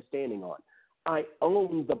feet I am standing on. I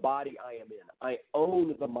own the body I am in. I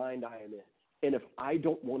own the mind I am in. And if I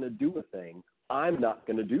don't want to do a thing, I'm not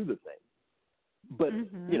going to do the thing. But,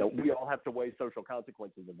 you know, we all have to weigh social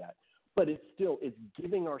consequences of that. But it's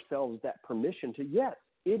giving ourselves that permission to, yes,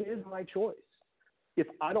 it is my choice. If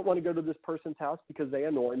I don't want to go to this person's house because they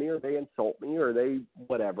annoy me or they insult me or they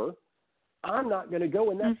whatever, I'm not going to go,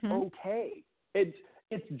 and that's okay. It's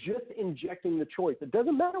just injecting the choice. It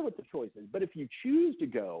doesn't matter what the choice is, but if you choose to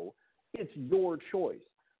go, it's your choice.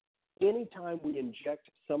 Anytime we inject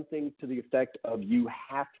something to the effect of you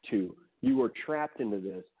have to, you are trapped into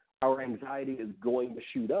this, our anxiety is going to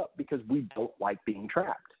shoot up because we don't like being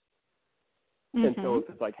trapped. And so if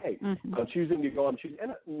it's like, hey, I'm choosing to go, and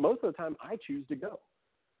most of the time I choose to go.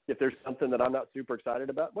 If there's something that I'm not super excited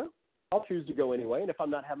about, well, I'll choose to go anyway. And if I'm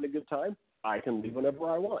not having a good time, I can leave whenever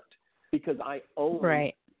I want because I own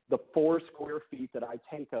the 4 square feet that I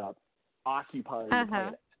take up occupying the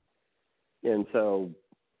planet. And so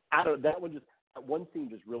that one scene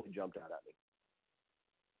just really jumped out at me.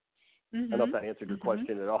 I don't know if that answered your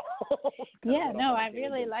question at all. Yeah, no, I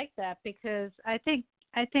really like that, because I think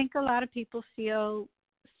a lot of people feel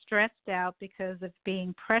stressed out because of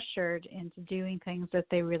being pressured into doing things that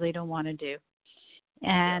they really don't want to do.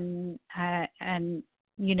 And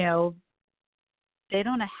you know, they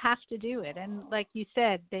don't have to do it. And like you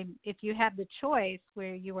said, if you have the choice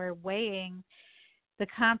where you are weighing the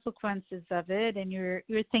consequences of it, and you're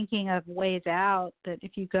thinking of ways out, that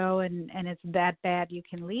if you go and it's that bad you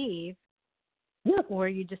can leave, or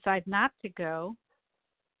you decide not to go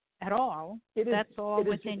at all, that's all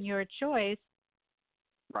within your choice.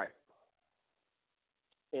 Right.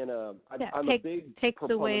 And I'm a big takes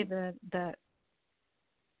proponent. away the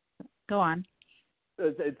go on.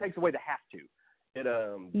 It takes away the have to.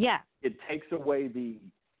 It takes away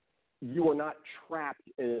you are not trapped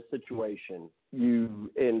in a situation.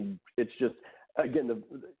 And it's just, again,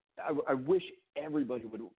 I wish everybody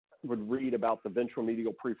would read about the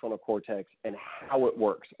ventromedial prefrontal cortex and how it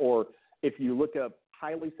works. Or if you look up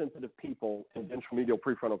highly sensitive people and ventromedial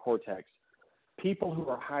prefrontal cortex, people who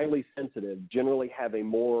are highly sensitive generally have a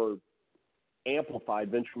more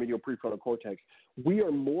amplified ventromedial prefrontal cortex. We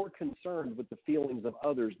are more concerned with the feelings of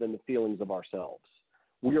others than the feelings of ourselves.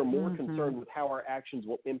 We are more concerned with how our actions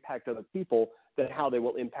will impact other people than how they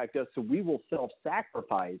will impact us. So we will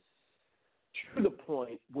self-sacrifice to the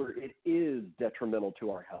point where it is detrimental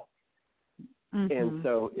to our health. And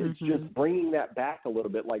so it's just bringing that back a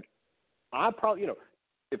little bit. Like, I probably,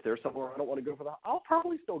 if there's somewhere I don't want to go for that, I'll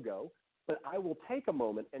probably still go, but I will take a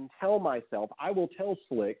moment and tell myself, I will tell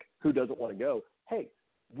Slick, who doesn't want to go, hey,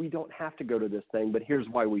 we don't have to go to this thing, but here's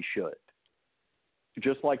why we should.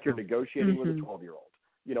 Just like you're negotiating with a 12-year-old.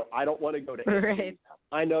 I don't want to go to Aunt Jenny's house.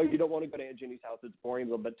 I know you don't want to go to Aunt Jenny's house. It's boring,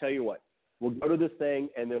 but tell you what, we'll go to this thing,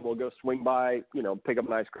 and then we'll go swing by, pick up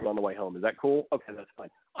an ice cream on the way home. Is that cool? Okay, that's fine.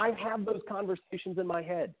 I have those conversations in my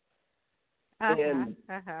head. And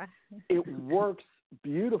it works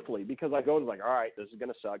beautifully, because I go like, all right, this is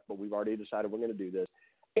going to suck, but we've already decided we're going to do this.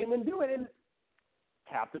 And then do it, and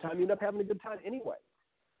half the time you end up having a good time anyway.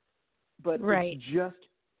 But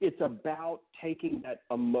it's about taking that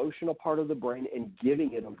emotional part of the brain and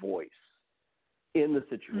giving it a voice in the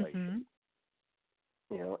situation.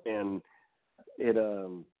 And it,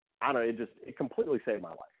 I don't know, it completely saved my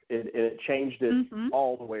life. It changed it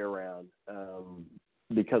all the way around,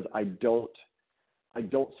 because I don't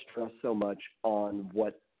stress so much on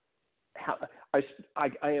how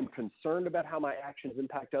I am concerned about how my actions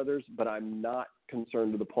impact others, but I'm not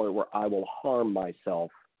concerned to the point where I will harm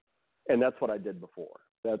myself. And that's what I did before.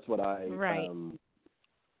 That's what I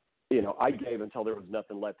gave until there was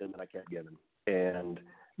nothing left, and then I kept giving. And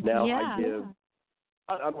now I give.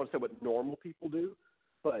 I don't want to say what normal people do,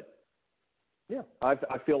 but I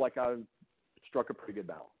feel like I've struck a pretty good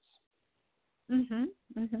balance.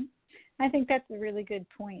 I think that's a really good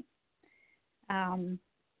point.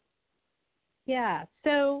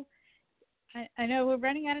 So I know we're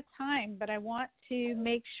running out of time, but I want to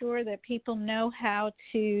make sure that people know how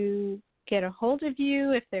to get a hold of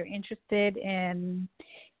you if they're interested in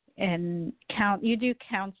you do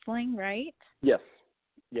counseling, right? Yes.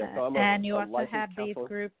 Yes. And you also have these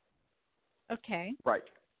groups. Okay. Right.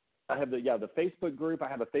 I have the Facebook group. I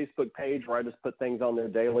have a Facebook page where I just put things on there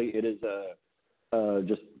daily. It is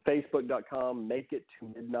just facebook.com, Make It to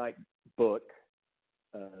Midnight Book.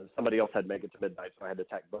 Somebody else had Make It to Midnight, so I had to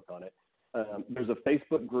tack book on it. There's a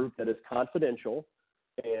Facebook group that is confidential,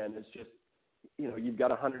 and it's just, you've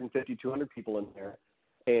got 150, 200 people in there.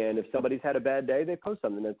 And if somebody's had a bad day, they post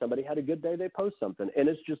something. And if somebody had a good day, they post something. And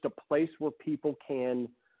it's just a place where people can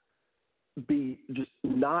be just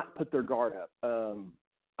not put their guard up.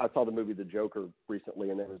 I saw the movie The Joker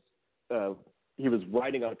recently, and he was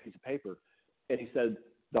writing on a piece of paper, and he said,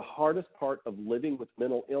 the hardest part of living with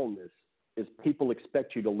mental illness is people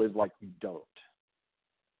expect you to live like you don't.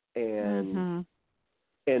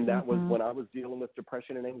 And that was when I was dealing with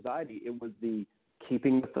depression and anxiety. It was the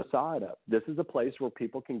keeping the facade up. This is a place where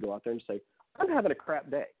people can go out there and say, I'm having a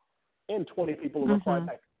crap day. And 20 people will reply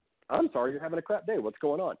back, I'm sorry, you're having a crap day. What's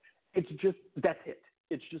going on? It's just, that's it.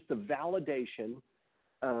 It's just the validation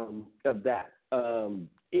of that. And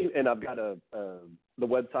I've got the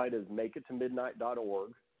website is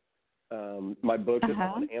makeittomidnight.org. My book is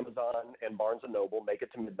on Amazon and Barnes & Noble, Make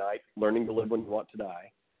It to Midnight, Learning to Live When You Want to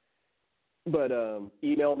Die. But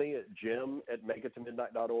email me at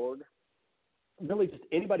jim@makeittomidnight.org. Really, just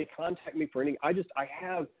anybody contact me for any. I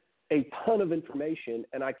have a ton of information,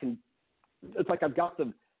 and it's like I've got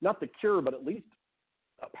not the cure, but at least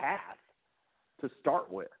a path to start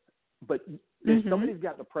with. But if somebody's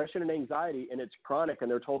got depression and anxiety and it's chronic and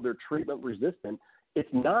they're told they're treatment resistant, it's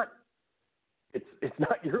not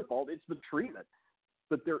your fault. It's the treatment.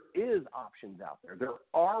 But there is options out there. There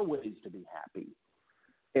are ways to be happy.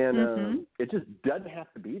 And it just doesn't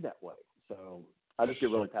have to be that way. So I just get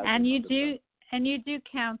really passionate. And you do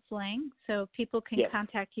counseling, so people can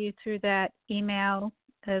contact you through that email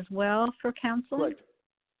as well for counseling? Right.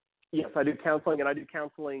 Yes, I do counseling, and I do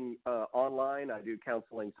counseling online. I do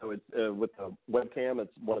counseling, so it's with the webcam.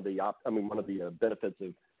 It's one of the benefits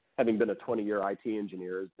of having been a 20-year IT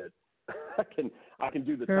engineer is that I can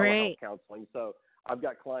do the telehealth counseling. So I've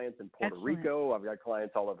got clients in Puerto Rico. I've got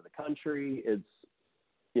clients all over the country. It's,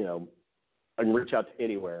 I can reach out to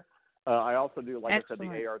anywhere. I also do, like I said,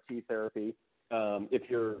 the ART therapy. If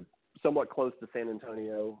you're somewhat close to San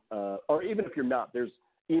Antonio, or even if you're not,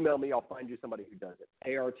 email me. I'll find you somebody who does it.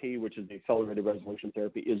 ART, which is the Accelerated Resolution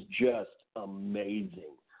Therapy, is just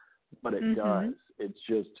amazing. What it does, it's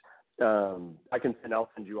just I'll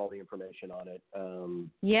send you all the information on it.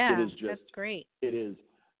 It is just, that's great. It is.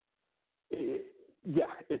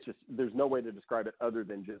 It's just there's no way to describe it other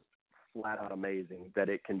than just flat out amazing that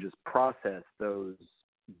it can just process those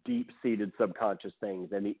deep-seated subconscious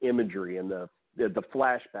things and the imagery and the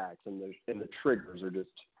flashbacks and the triggers are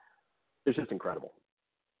it's just incredible.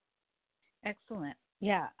 Excellent.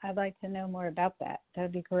 Yeah, I'd like to know more about that.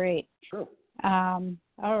 That'd be great. Sure.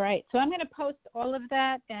 All right. So I'm going to post all of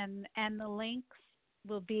that, and the links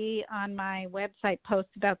will be on my website post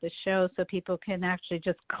about the show, so people can actually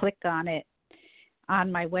just click on it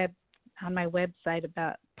on my website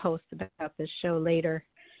about the show later.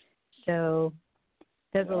 So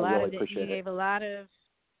there's a lot of it. You gave a lot of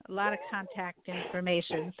contact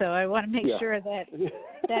information, so I want to make sure that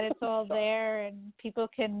it's all there and people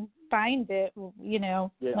can find it,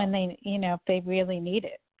 when they, if they really need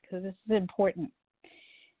it, because this is important.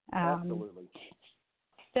 Absolutely.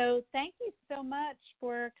 So thank you so much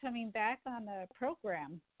for coming back on the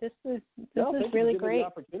program. This is really great. The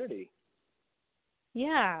opportunity.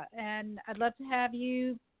 Yeah, and I'd love to have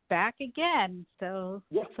you back again. So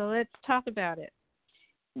let's talk about it.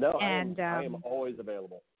 No, I am always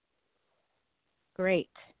available. Great.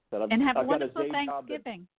 And have a wonderful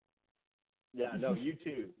Thanksgiving. No, you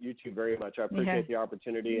too. You too very much. I appreciate the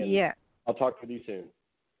opportunity, and I'll talk with you soon.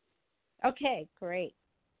 Okay, great.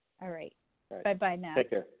 All right. Bye-bye now.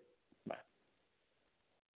 Take care. Bye.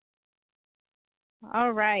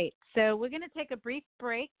 All right. So we're going to take a brief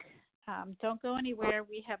break. Don't go anywhere.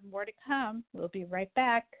 We have more to come. We'll be right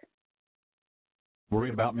back.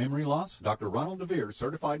 Worried about memory loss? Dr. Ronald DeVere,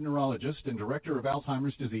 certified neurologist and director of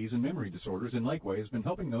Alzheimer's disease and memory disorders in Lakeway, has been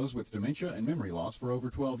helping those with dementia and memory loss for over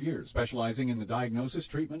 12 years. Specializing in the diagnosis,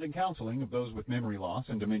 treatment, and counseling of those with memory loss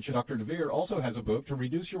and dementia, Dr. DeVere also has a book to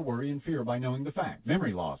reduce your worry and fear by knowing the facts.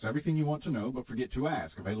 Memory Loss, Everything You Want to Know But Forget to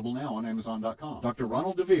Ask, available now on Amazon.com. Dr.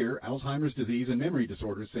 Ronald DeVere, Alzheimer's disease and memory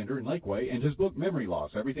disorders center in Lakeway, and his book, Memory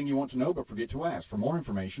Loss, Everything You Want to Know But Forget to Ask. For more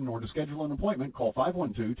information or to schedule an appointment, call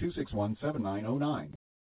 512-261-7909.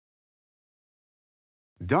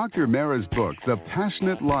 Dr. Mara's book, The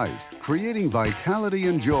Passionate Life, Creating Vitality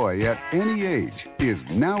and Joy at Any Age, is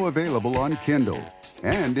now available on Kindle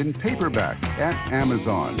and in paperback at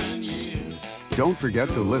Amazon. Don't forget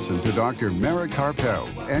to listen to Dr. Mara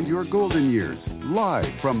Karpel and Your Golden Years live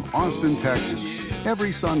from Austin, Texas,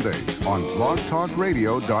 every Sunday on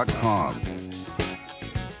blogtalkradio.com.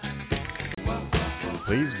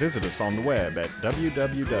 Please visit us on the web at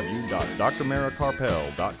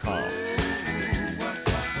www.drmarakarpel.com.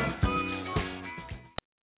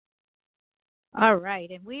 All right,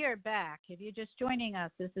 and we are back. If you're just joining us,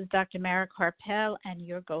 this is Dr. Mara Karpel and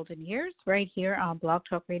Your Golden Years right here on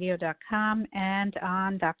blogtalkradio.com and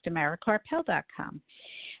on drmarakarpel.com.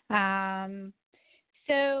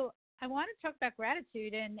 So I want to talk about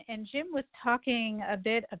gratitude, and Jim was talking a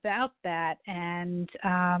bit about that, and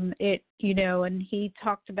and he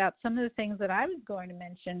talked about some of the things that I was going to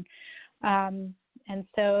mention, and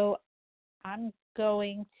so I'm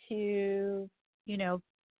going to,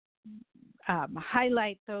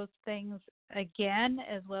 highlight those things again,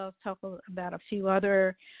 as well as talk about a few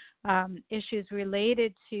other issues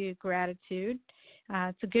related to gratitude.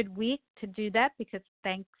 It's a good week to do that because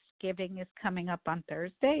Thanksgiving is coming up on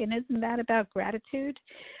Thursday, and isn't that about gratitude?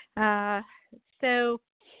 So,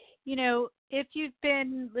 if you've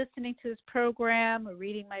been listening to this program or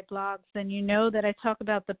reading my blogs, then you know that I talk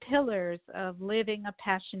about the pillars of living a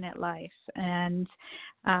passionate life. And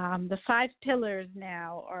the 5 pillars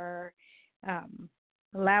now are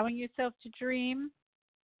allowing yourself to dream,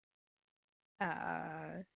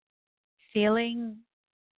 feeling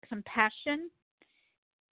compassion,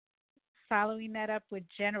 following that up with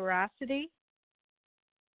generosity,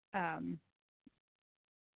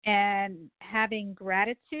 and having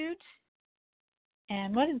gratitude.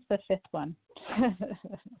 And what is the fifth one?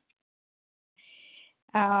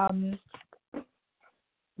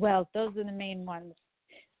 Well, those are the main ones.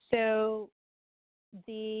 So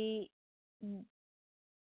the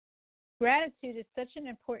gratitude is such an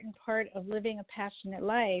important part of living a passionate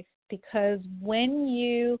life, because when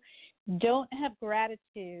you don't have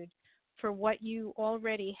gratitude for what you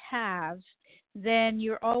already have, then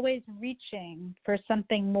you're always reaching for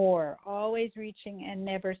something more, always reaching and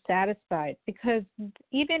never satisfied. Because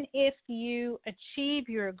even if you achieve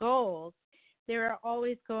your goals, there are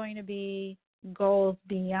always going to be goals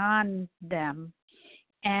beyond them.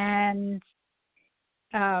 And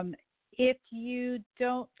if you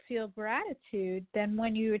don't feel gratitude, then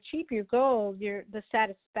when you achieve your goal, the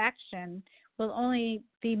satisfaction will only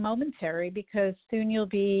be momentary, because soon you'll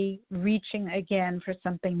be reaching again for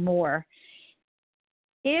something more.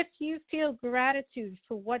 If you feel gratitude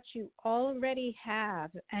for what you already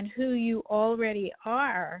have and who you already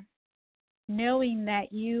are, knowing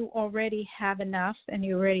that you already have enough and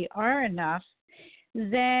you already are enough,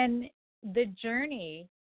 then the journey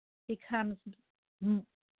becomes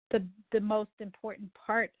the most important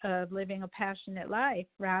part of living a passionate life,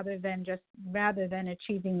 rather than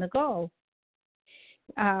achieving the goal.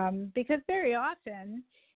 Because very often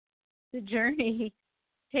the journey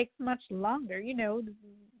takes much longer. You know,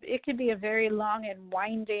 it could be a very long and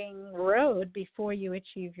winding road before you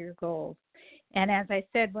achieve your goals. And as I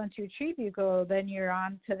said, once you achieve your goal, then you're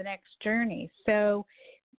on to the next journey. So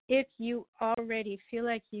if you already feel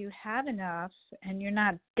like you have enough and you're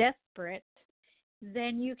not desperate,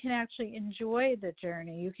 then you can actually enjoy the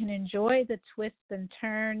journey. You can enjoy the twists and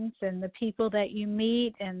turns and the people that you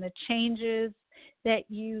meet and the changes that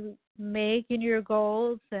you make in your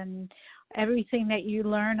goals and everything that you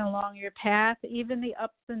learn along your path, even the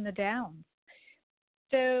ups and the downs.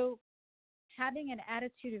 So having an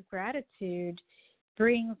attitude of gratitude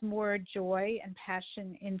brings more joy and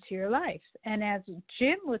passion into your life. And as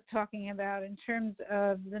Jim was talking about in terms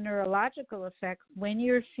of the neurological effects, when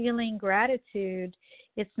you're feeling gratitude,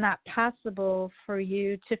 it's not possible for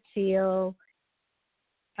you to feel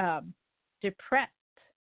depressed.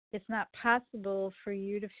 It's not possible for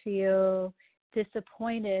you to feel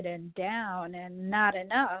disappointed and down and not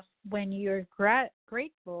enough when you're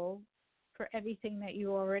grateful for everything that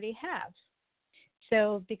you already have.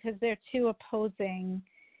 So because they're two opposing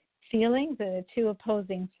feelings and two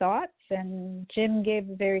opposing thoughts, and Jim gave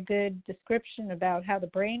a very good description about how the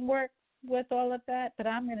brain works with all of that, but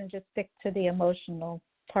I'm going to just stick to the emotional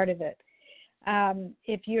part of it.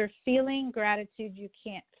 If you're feeling gratitude, you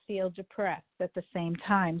can't feel depressed at the same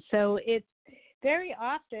time. So it's very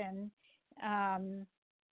often a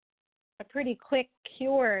pretty quick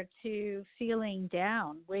cure to feeling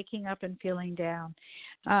down, waking up and feeling down.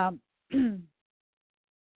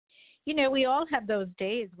 You know, we all have those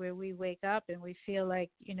days where we wake up and we feel like,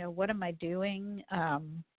 you know, what am I doing?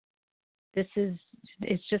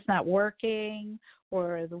 It's just not working,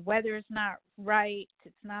 or the weather's not right.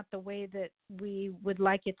 It's not the way that we would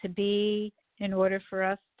like it to be in order for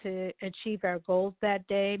us to achieve our goals that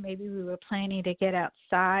day. Maybe we were planning to get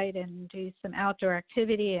outside and do some outdoor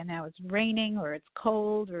activity, and now it's raining, or it's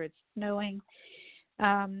cold, or it's snowing.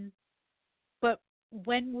 But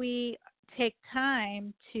when we take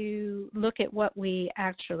time to look at what we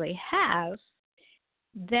actually have,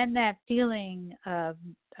 then that feeling of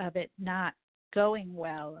it not going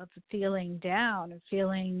well, of feeling down, of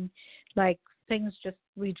feeling like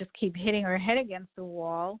we just keep hitting our head against the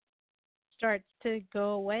wall, starts to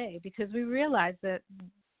go away, because we realize that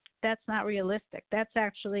that's not realistic. That's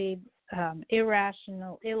actually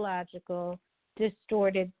irrational, illogical,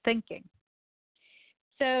 distorted thinking.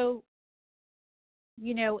 So,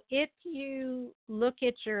 you know, if you look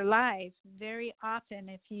at your life, very often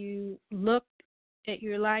if you look at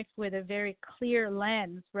your life with a very clear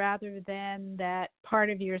lens, rather than that part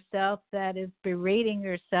of yourself that is berating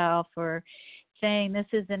yourself or saying this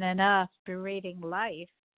isn't enough, berating life,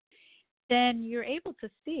 then you're able to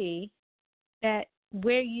see that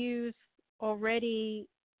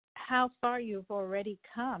how far you've already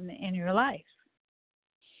come in your life.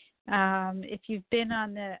 If you've been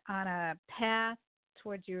on a path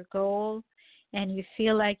towards your goal and you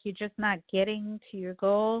feel like you're just not getting to your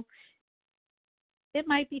goal, it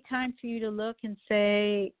might be time for you to look and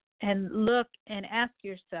ask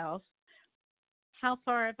yourself, how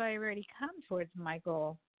far have I already come towards my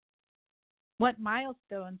goal? What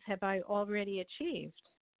milestones have I already achieved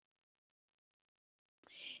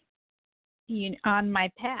on my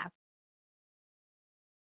path?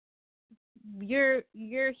 you're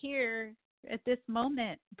here at this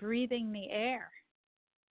moment breathing the air.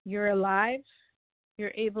 You're alive.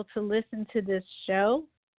 You're able to listen to this show.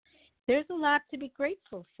 There's a lot to be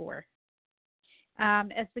grateful for.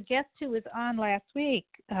 As the guest who was on last week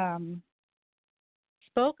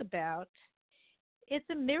spoke about, it's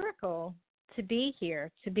a miracle to be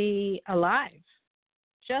here, to be alive.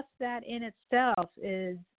 Just that in itself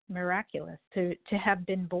is miraculous, to have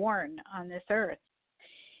been born on this earth.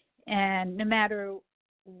 And no matter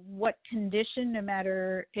what condition, no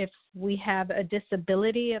matter if we have a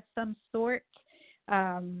disability of some sort,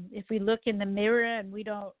 if we look in the mirror and we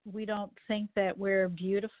don't think that we're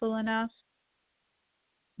beautiful enough,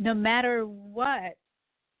 no matter what,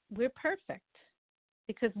 we're perfect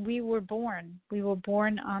because we were born. We were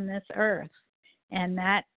born on this earth, and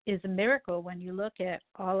that is a miracle when you look at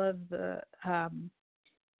all of the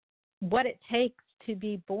what it takes to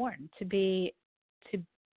be born, to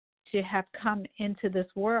have come into this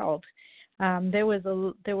world. There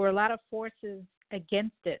were a lot of forces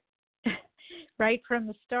against it right from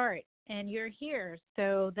the start, and you're here.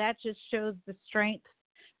 So that just shows the strength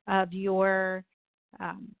of your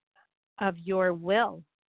will.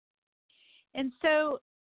 And so,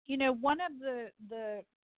 one of the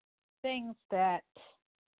things that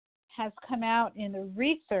has come out in the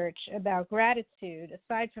research about gratitude,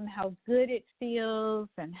 aside from how good it feels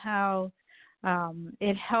and how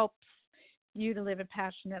it helps you to live a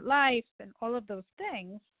passionate life and all of those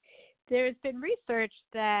things, there's been research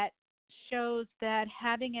that shows that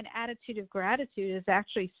having an attitude of gratitude is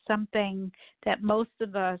actually something that most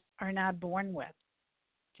of us are not born with,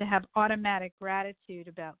 to have automatic gratitude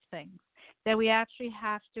about things, that we actually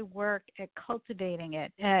have to work at cultivating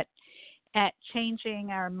it, at changing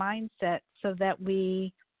our mindset so that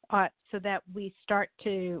we start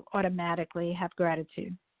to automatically have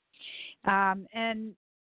gratitude. And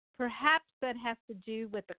perhaps that has to do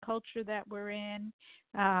with the culture that we're in.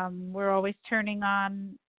 We're always turning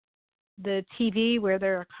on the TV where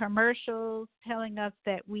there are commercials telling us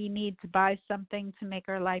that we need to buy something to make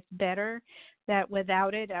our life better, that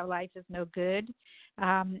without it, our life is no good.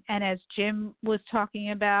 And as Jim was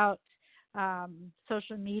talking about,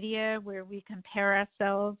 social media where we compare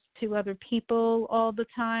ourselves to other people all the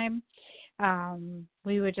time.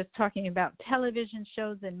 We were just talking about television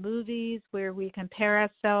shows and movies where we compare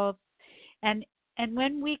ourselves. And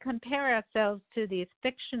when we compare ourselves to these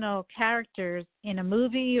fictional characters in a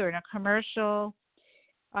movie or in a commercial,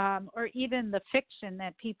 or even the fiction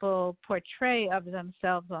that people portray of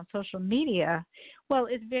themselves on social media, well,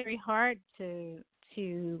 it's very hard to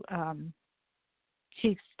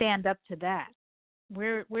stand up to that.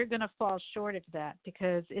 We're going to fall short of that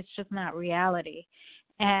because it's just not reality.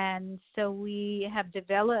 And so we have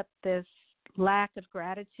developed this lack of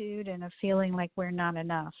gratitude and a feeling like we're not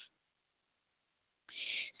enough.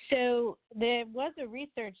 So there was a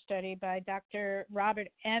research study by Dr. Robert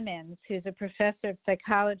Emmons, who's a professor of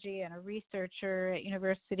psychology and a researcher at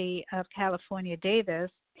University of California,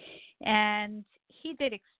 Davis, and he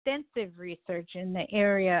did extensive research in the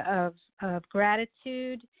area of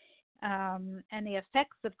gratitude and the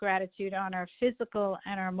effects of gratitude on our physical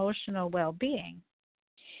and our emotional well-being.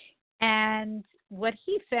 And what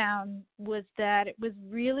he found was that it was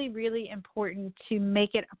really, really important to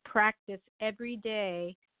make it a practice every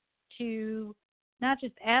day to not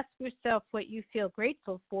just ask yourself what you feel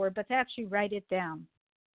grateful for, but to actually write it down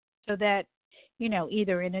so that,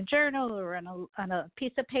 either in a journal or on a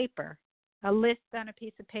piece of paper, a list on a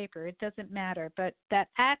piece of paper, it doesn't matter. But that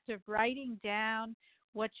act of writing down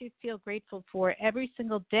what you feel grateful for every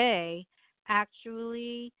single day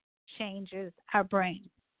actually changes our brain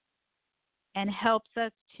and helps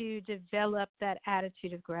us to develop that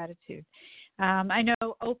attitude of gratitude. I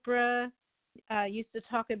know Oprah used to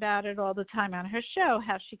talk about it all the time on her show,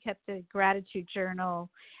 how she kept a gratitude journal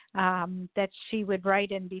that she would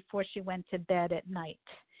write in before she went to bed at night.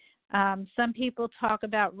 Some people talk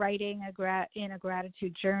about writing in a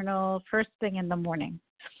gratitude journal first thing in the morning.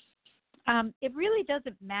 It really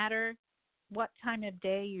doesn't matter what time of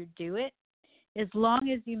day you do it, as long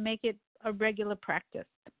as you make it a regular practice,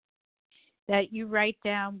 that you write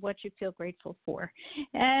down what you feel grateful for.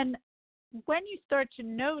 And when you start to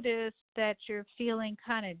notice that you're feeling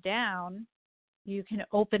kind of down, you can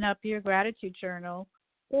open up your gratitude journal,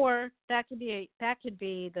 or that could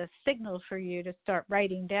be the signal for you to start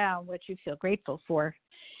writing down what you feel grateful for.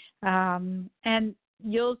 And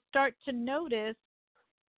you'll start to notice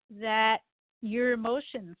that your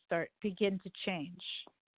emotions begin to change,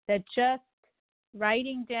 that just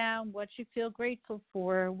writing down what you feel grateful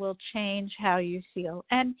for will change how you feel.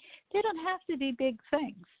 And they don't have to be big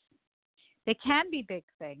things. They can be big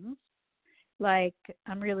things. Like,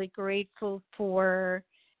 I'm really grateful for,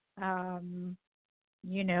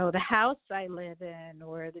 the house I live in,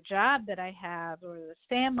 or the job that I have, or the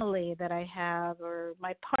family that I have, or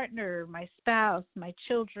my partner, my spouse, my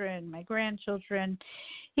children, my grandchildren.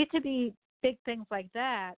 It could be big things like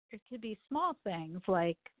that. It could be small things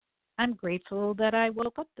like, I'm grateful that I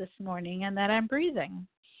woke up this morning and that I'm breathing,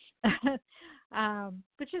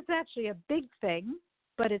 which is actually a big thing,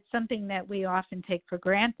 but it's something that we often take for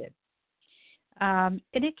granted. And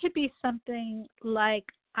it could be something like,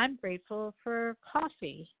 I'm grateful for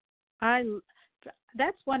coffee.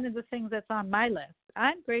 That's one of the things that's on my list.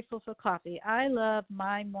 I'm grateful for coffee. I love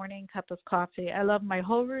my morning cup of coffee. I love my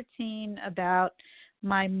whole routine about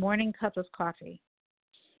my morning cup of coffee.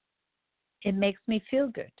 It makes me feel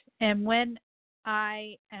good. And when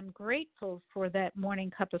I am grateful for that morning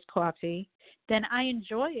cup of coffee, then I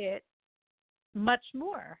enjoy it much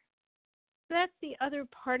more. So that's the other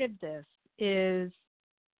part of this, is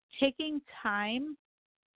taking time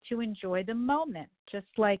to enjoy the moment, just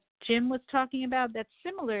like Jim was talking about. That's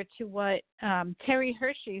similar to what Terry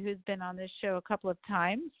Hershey, who's been on this show a couple of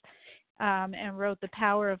times and wrote The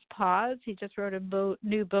Power of Pause. He just wrote a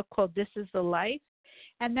new book called This is the Life,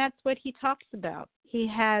 and that's what he talks about. He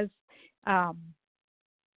has a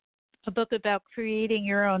book about creating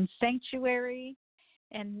your own sanctuary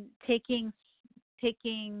and taking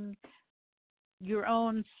your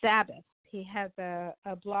own Sabbath. He has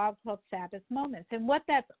a blog called Sabbath Moments. And what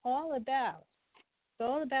that's all about, it's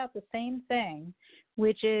all about the same thing,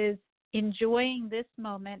 which is enjoying this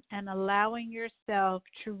moment and allowing yourself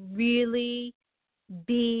to really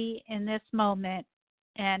be in this moment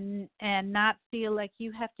and not feel like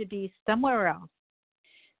you have to be somewhere else.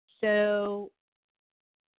 So,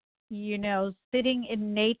 sitting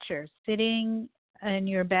in nature, sitting in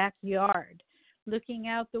your backyard, looking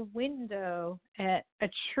out the window at a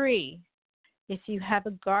tree. If you have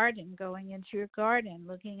a garden, going into your garden,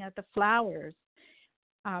 looking at the flowers,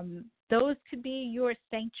 those could be your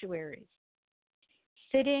sanctuaries.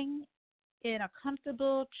 Sitting in a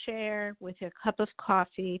comfortable chair with a cup of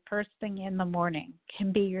coffee first thing in the morning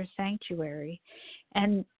can be your sanctuary,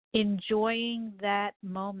 and enjoying that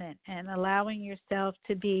moment and allowing yourself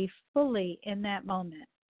to be fully in that moment.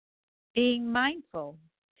 Being mindful.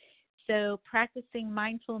 So practicing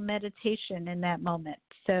mindful meditation in that moment.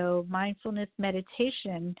 So mindfulness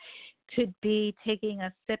meditation could be taking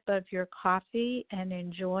a sip of your coffee and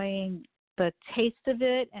enjoying the taste of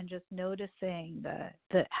it and just noticing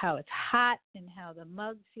the how it's hot and how the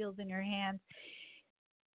mug feels in your hand.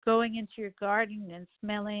 Going into your garden and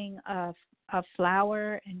smelling a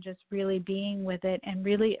flower and just really being with it and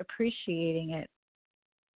really appreciating it.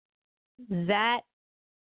 That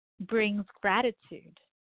brings gratitude.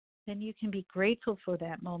 Then you can be grateful for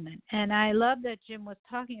that moment. And I love that Jim was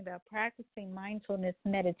talking about practicing mindfulness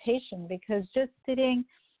meditation, because just sitting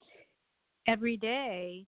every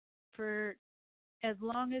day for as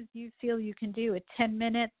long as you feel you can do it, 10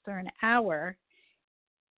 minutes or an hour,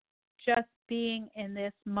 just being in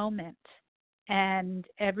this moment. And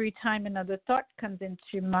every time another thought comes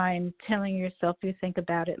into mind, telling yourself you think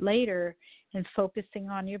about it later, and focusing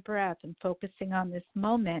on your breath and focusing on this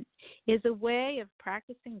moment is a way of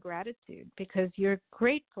practicing gratitude, because you're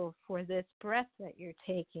grateful for this breath that you're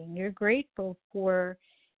taking. You're grateful for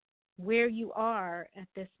where you are at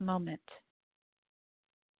this moment.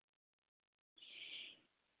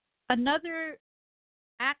 Another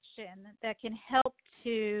action that can help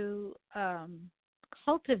to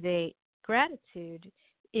cultivate gratitude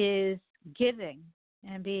is giving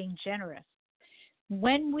and being generous.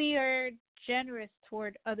 When we are generous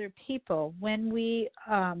toward other people, when we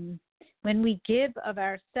give of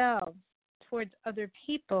ourselves towards other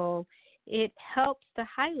people, it helps to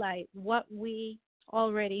highlight what we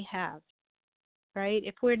already have, right?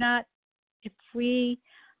 If we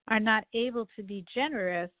are not able to be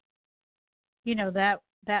generous,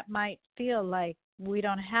 that might feel like we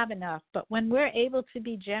don't have enough. But when we're able to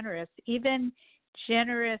be generous, even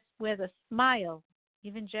generous with a smile,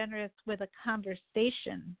 even generous with a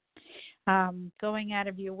conversation, going out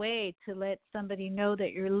of your way to let somebody know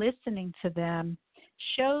that you're listening to them,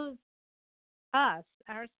 shows us,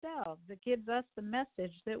 ourselves, it gives us the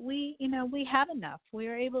message that we have enough. We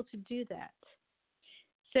are able to do that.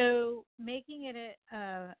 So making it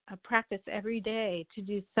a practice every day to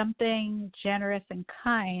do something generous and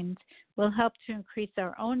kind will help to increase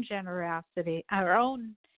our own generosity, our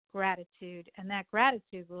own gratitude, and that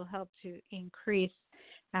gratitude will help to increase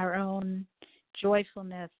our own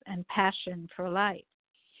joyfulness and passion for life.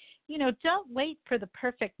 Don't wait for the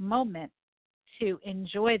perfect moment to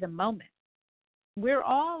enjoy the moment. We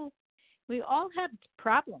all We all have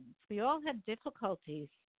problems. We all have difficulties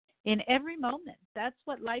in every moment. That's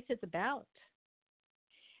what life is about.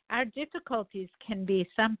 Our difficulties can be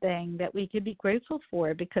something that we could be grateful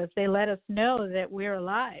for because they let us know that we're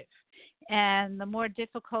alive. And the more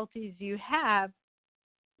difficulties you have,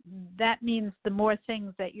 that means the more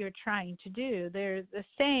things that you're trying to do. There's a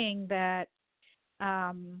saying that,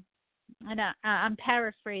 and I'm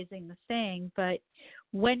paraphrasing the saying, but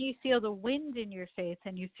when you feel the wind in your face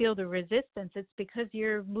and you feel the resistance, it's because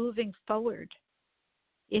you're moving forward.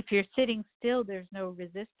 If you're sitting still, there's no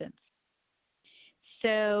resistance.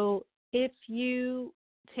 So if you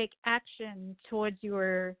take action towards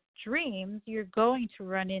your dreams, you're going to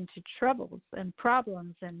run into troubles and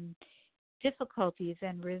problems and difficulties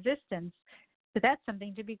and resistance. But that's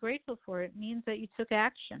something to be grateful for. It means that you took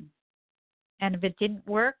action. And if it didn't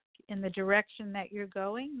work in the direction that you're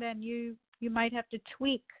going, then you might have to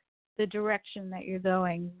tweak the direction that you're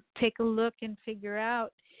going. Take a look and figure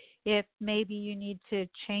out if maybe you need to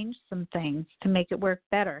change some things to make it work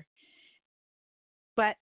better.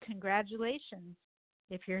 But congratulations.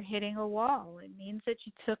 If you're hitting a wall, it means that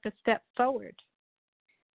you took a step forward.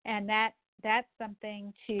 And that's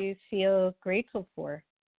something to feel grateful for.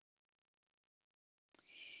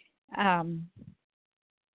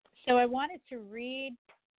 So I wanted to read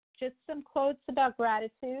just some quotes about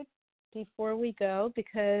gratitude before we go,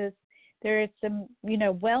 because there are some,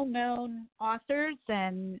 well-known authors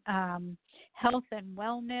and health and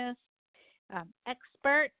wellness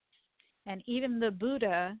experts, and even the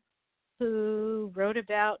Buddha, who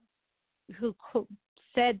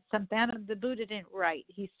said something. The Buddha didn't write;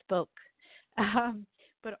 he spoke.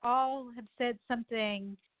 But all have said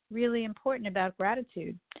something really important about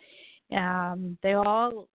gratitude. They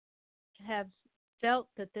all have felt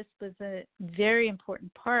that this was a very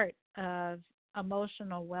important part of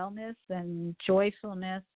emotional wellness and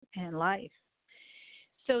joyfulness in life.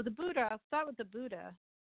 So the Buddha, I'll start with the Buddha.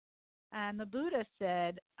 And the Buddha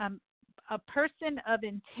said, a person of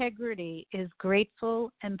integrity is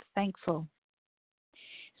grateful and thankful.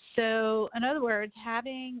 So, in other words,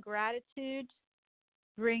 having gratitude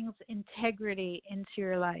brings integrity into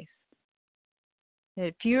your life.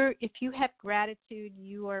 If you have gratitude,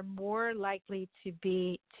 you are more likely to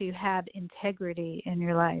have integrity in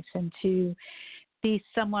your life and to be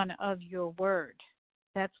someone of your word.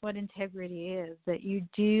 That's what integrity is, that you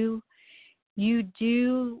do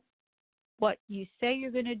what you say you're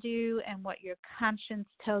going to do and what your conscience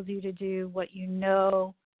tells you to do, what you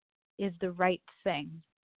know is the right thing.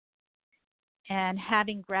 And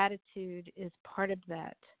having gratitude is part of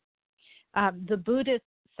that. The Buddhist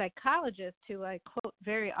psychologist, who I quote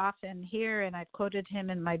very often here, and I've quoted him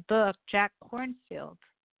in my book, Jack Kornfield,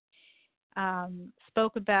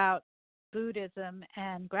 spoke about Buddhism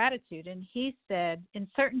and gratitude. And he said, in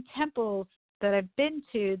certain temples that I've been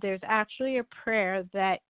to, there's actually a prayer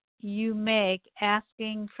that you make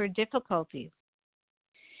asking for difficulties.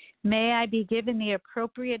 May I be given the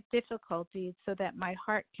appropriate difficulties so that my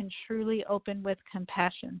heart can truly open with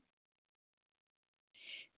compassion.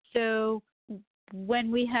 So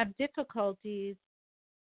when we have difficulties,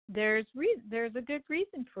 there's a good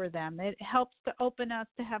reason for them. It helps to open us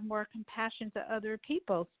to have more compassion to other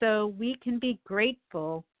people, so we can be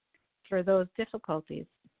grateful for those difficulties.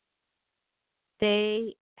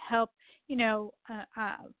 They help,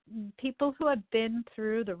 people who have been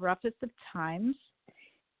through the roughest of times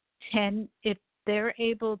if they're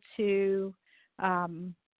able to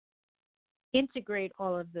integrate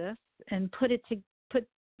all of this and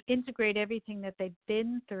integrate everything that they've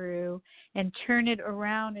been through and turn it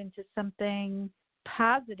around into something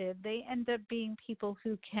positive, they end up being people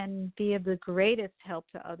who can be of the greatest help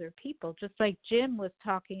to other people. Just like Jim was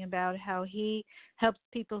talking about how he helps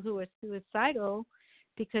people who are suicidal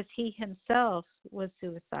because he himself was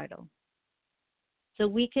suicidal. So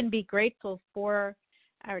we can be grateful for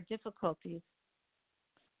our difficulties.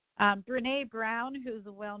 Brené Brown, who's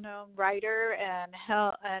a well-known writer and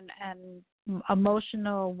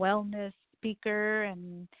emotional wellness speaker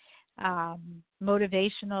and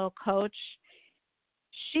motivational coach,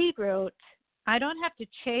 she wrote, I don't have to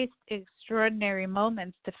chase extraordinary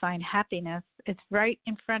moments to find happiness. It's right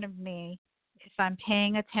in front of me if I'm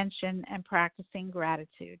paying attention and practicing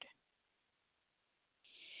gratitude.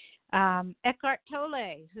 Eckhart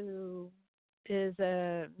Tolle, who is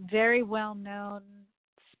a very well-known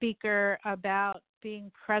speaker about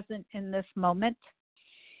being present in this moment,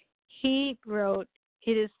 he wrote,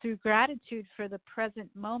 it is through gratitude for the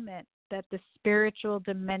present moment that the spiritual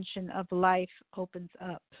dimension of life opens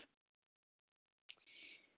up.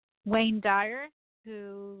 Wayne Dyer,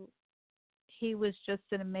 he was just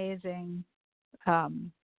an amazing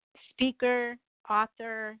speaker,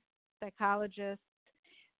 author, psychologist.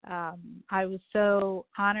 I was so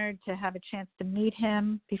honored to have a chance to meet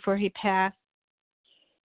him before he passed.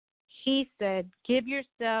 He said, give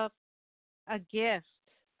yourself a gift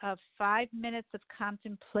of 5 minutes of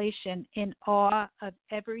contemplation in awe of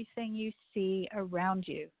everything you see around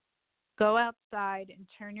you. Go outside and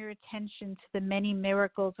turn your attention to the many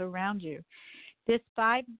miracles around you. This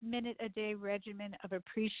 5-minute-a-day regimen of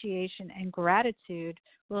appreciation and gratitude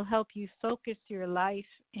will help you focus your life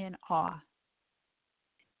in awe.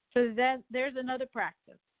 So there's another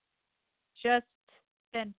practice. Just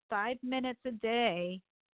spend 5 minutes a day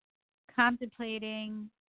contemplating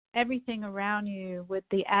everything around you with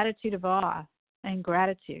the attitude of awe and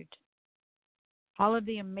gratitude. All of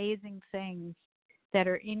the amazing things that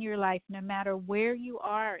are in your life, no matter where you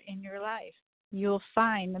are in your life, you'll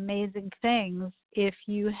find amazing things if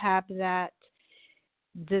you have that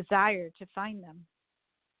desire to find them.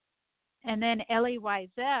 And then Elie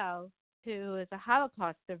Wiesel, who is a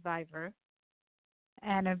Holocaust survivor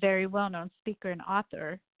and a very well-known speaker and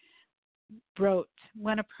author, wrote,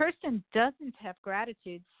 when a person doesn't have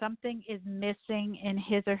gratitude, something is missing in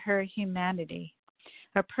his or her humanity.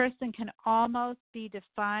 A person can almost be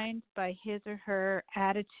defined by his or her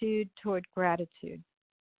attitude toward gratitude.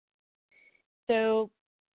 So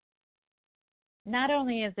not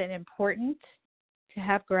only is it important to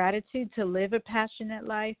have gratitude to live a passionate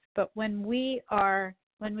life, but when we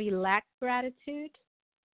lack gratitude,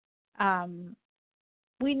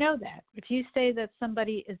 we know that. If you say that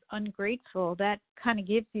somebody is ungrateful, that kind of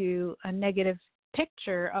gives you a negative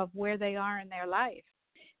picture of where they are in their life.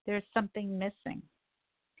 There's something missing.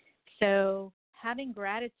 So having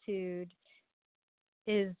gratitude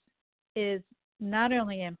is not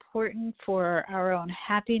only important for our own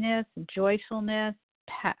happiness, joyfulness,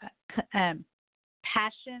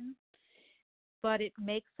 passion, but it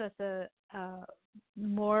makes us a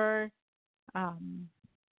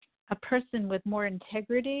person with more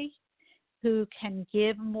integrity who can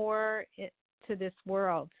give more to this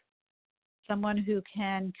world, someone who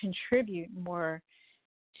can contribute more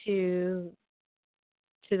to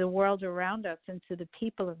the world around us and to the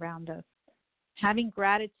people around us. Having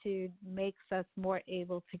gratitude makes us more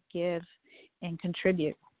able to give and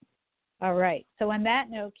contribute. All right. So on that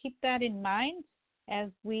note, keep that in mind as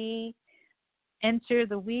we enter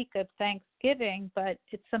the week of Thanksgiving, but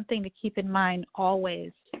it's something to keep in mind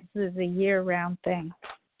always. This is a year-round thing.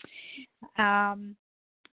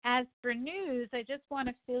 As for news, I just want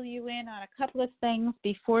to fill you in on a couple of things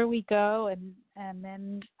before we go, and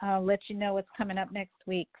then I'll let you know what's coming up next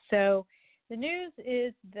week. So the news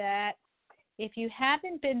is that if you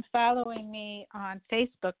haven't been following me on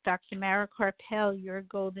Facebook, Dr. Mara Karpel, Your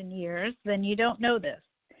Golden Years, then you don't know this.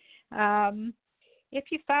 If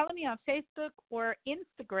you follow me on Facebook or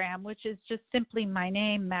Instagram, which is just simply my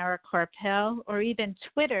name, Mara Karpel, or even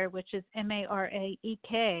Twitter, which is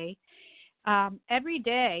Maraek, every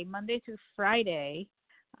day, Monday through Friday,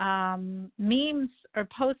 memes are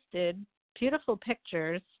posted, beautiful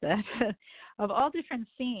pictures of all different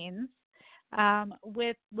scenes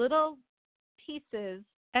with little pieces,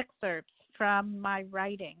 excerpts from my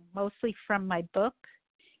writing, mostly from my book,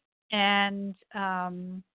 and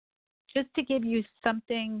just to give you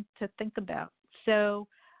something to think about. So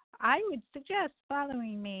I would suggest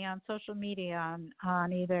following me on social media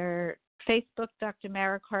on either Facebook, Dr.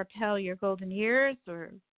 Mara Karpel, Your Golden Years,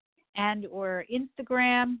 or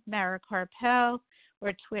Instagram, Mara Karpel,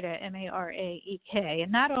 or Twitter, Maraek.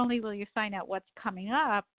 And not only will you find out what's coming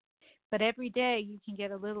up, but every day you can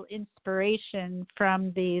get a little inspiration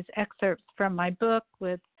from these excerpts from my book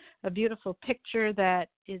with a beautiful picture that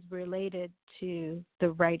is related to the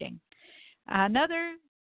writing. Another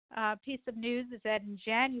piece of news is that in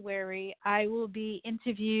January, I will be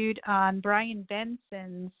interviewed on Brian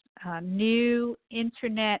Benson's new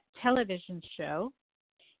internet television show,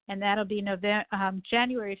 and that'll be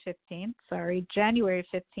January 15th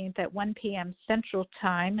at 1 p.m. Central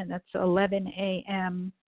Time, and that's 11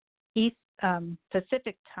 a.m.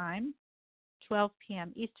 Pacific Time, 12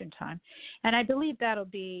 p.m. Eastern Time. And I believe that'll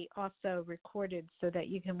be also recorded so that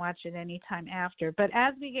you can watch it anytime after. But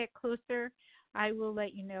as we get closer, I will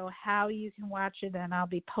let you know how you can watch it, and I'll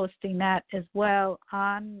be posting that as well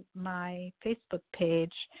on my Facebook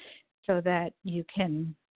page so that you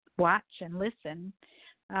can watch and listen.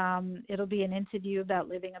 It'll be an interview about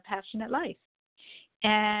living a passionate life.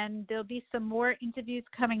 And there'll be some more interviews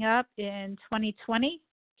coming up in 2020.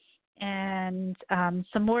 And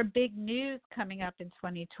some more big news coming up in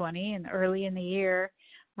 2020 and early in the year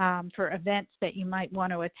for events that you might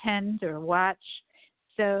want to attend or watch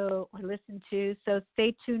or listen to. So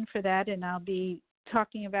stay tuned for that, and I'll be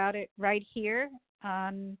talking about it right here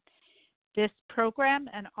on this program,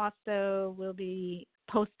 and also will be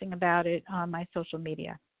posting about it on my social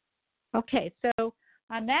media. Okay, so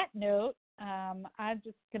on that note, I'm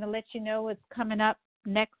just going to let you know what's coming up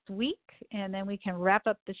next week, and then we can wrap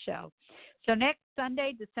up the show. So next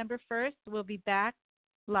Sunday, December 1st, we'll be back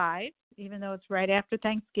live, even though it's right after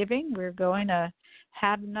Thanksgiving. We're going to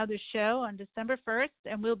have another show on December 1st,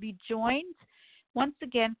 and we'll be joined once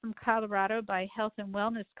again from Colorado by health and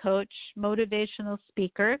wellness coach, motivational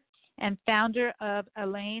speaker, and founder of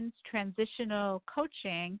Elaine's Transitional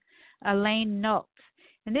Coaching, Elaine Nault.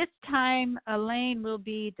 And this time, Elaine will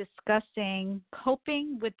be discussing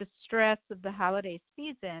coping with the stress of the holiday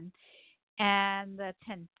season and the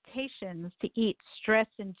temptations to eat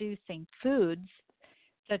stress-inducing foods,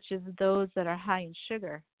 such as those that are high in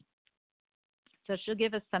sugar. So she'll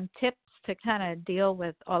give us some tips to kind of deal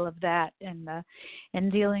with all of that and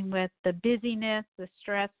dealing with the busyness, the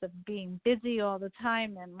stress of being busy all the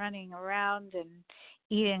time and running around and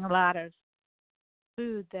eating a lot of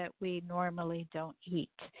food that we normally don't eat.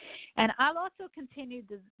 And I'll also continue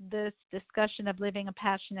this discussion of living a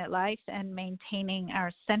passionate life and maintaining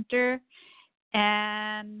our center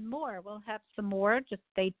and more. We'll have some more. Just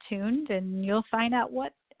stay tuned and you'll find out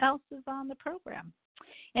what else is on the program.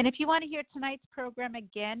 And if you want to hear tonight's program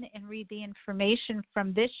again and read the information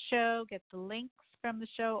from this show, get the links from the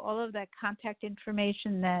show, all of that contact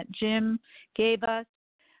information that Jim gave us,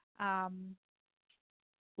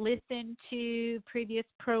 listen to previous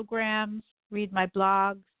programs, read my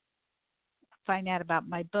blogs, find out about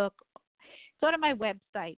my book, go to my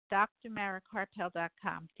website,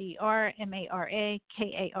 drmarakarpel.com,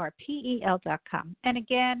 drmarakarpel.com. And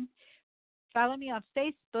again, follow me on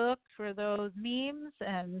Facebook for those memes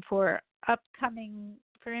and for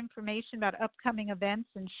information about upcoming events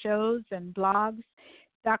and shows and blogs.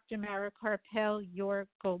 Dr. Mara Karpel, Your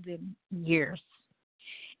Golden Years.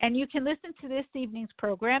 And you can listen to this evening's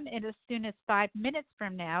program in as soon as 5 minutes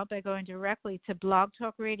from now by going directly to Blog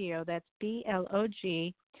Talk Radio. That's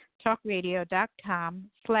BLOG,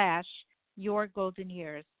 talkradio.com/Your Golden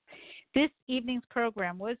Years. This evening's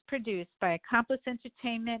program was produced by Accomplice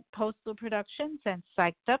Entertainment, Postal Productions, and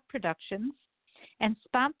Psyched Up Productions, and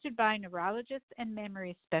sponsored by neurologist and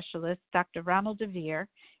memory specialist Dr. Ronald DeVere,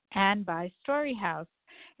 and by Storyhouse.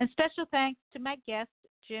 And special thanks to my guest,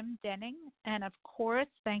 Jim Denning, and of course,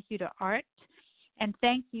 thank you to Art, and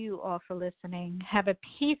thank you all for listening. Have a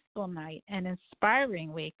peaceful night, an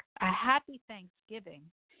inspiring week, a happy Thanksgiving,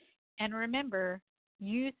 and remember,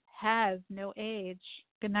 youth has no age.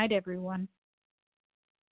 Good night, everyone.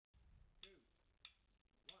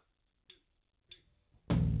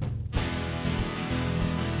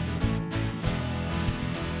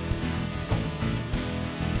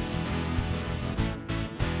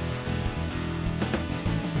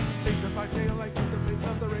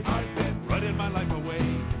 I've been running my life away.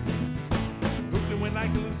 Losing when I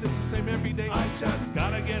can lose it the same every day. I just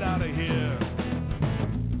gotta get out of here.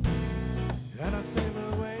 And I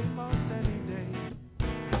sail away most any day.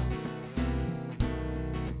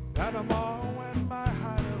 And I'm all in my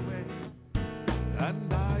hideaway.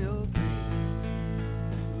 And I'll be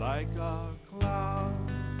like a cloud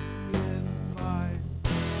in my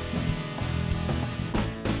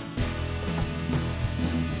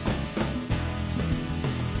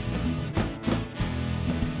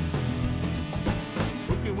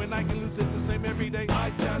I can lose it the same every day. I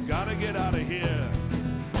just gotta get out of here.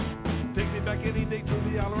 Take me back any day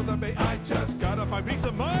to the island of the bay. I just gotta find peace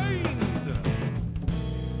of mind.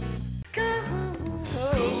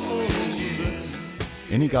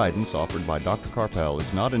 Any guidance offered by Dr. Karpel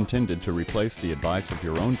is not intended to replace the advice of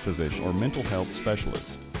your own physician or mental health specialist.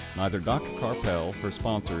 Neither Dr. Karpel, her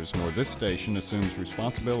sponsors, nor this station assumes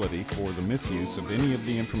responsibility for the misuse of any of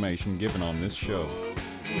the information given on this show.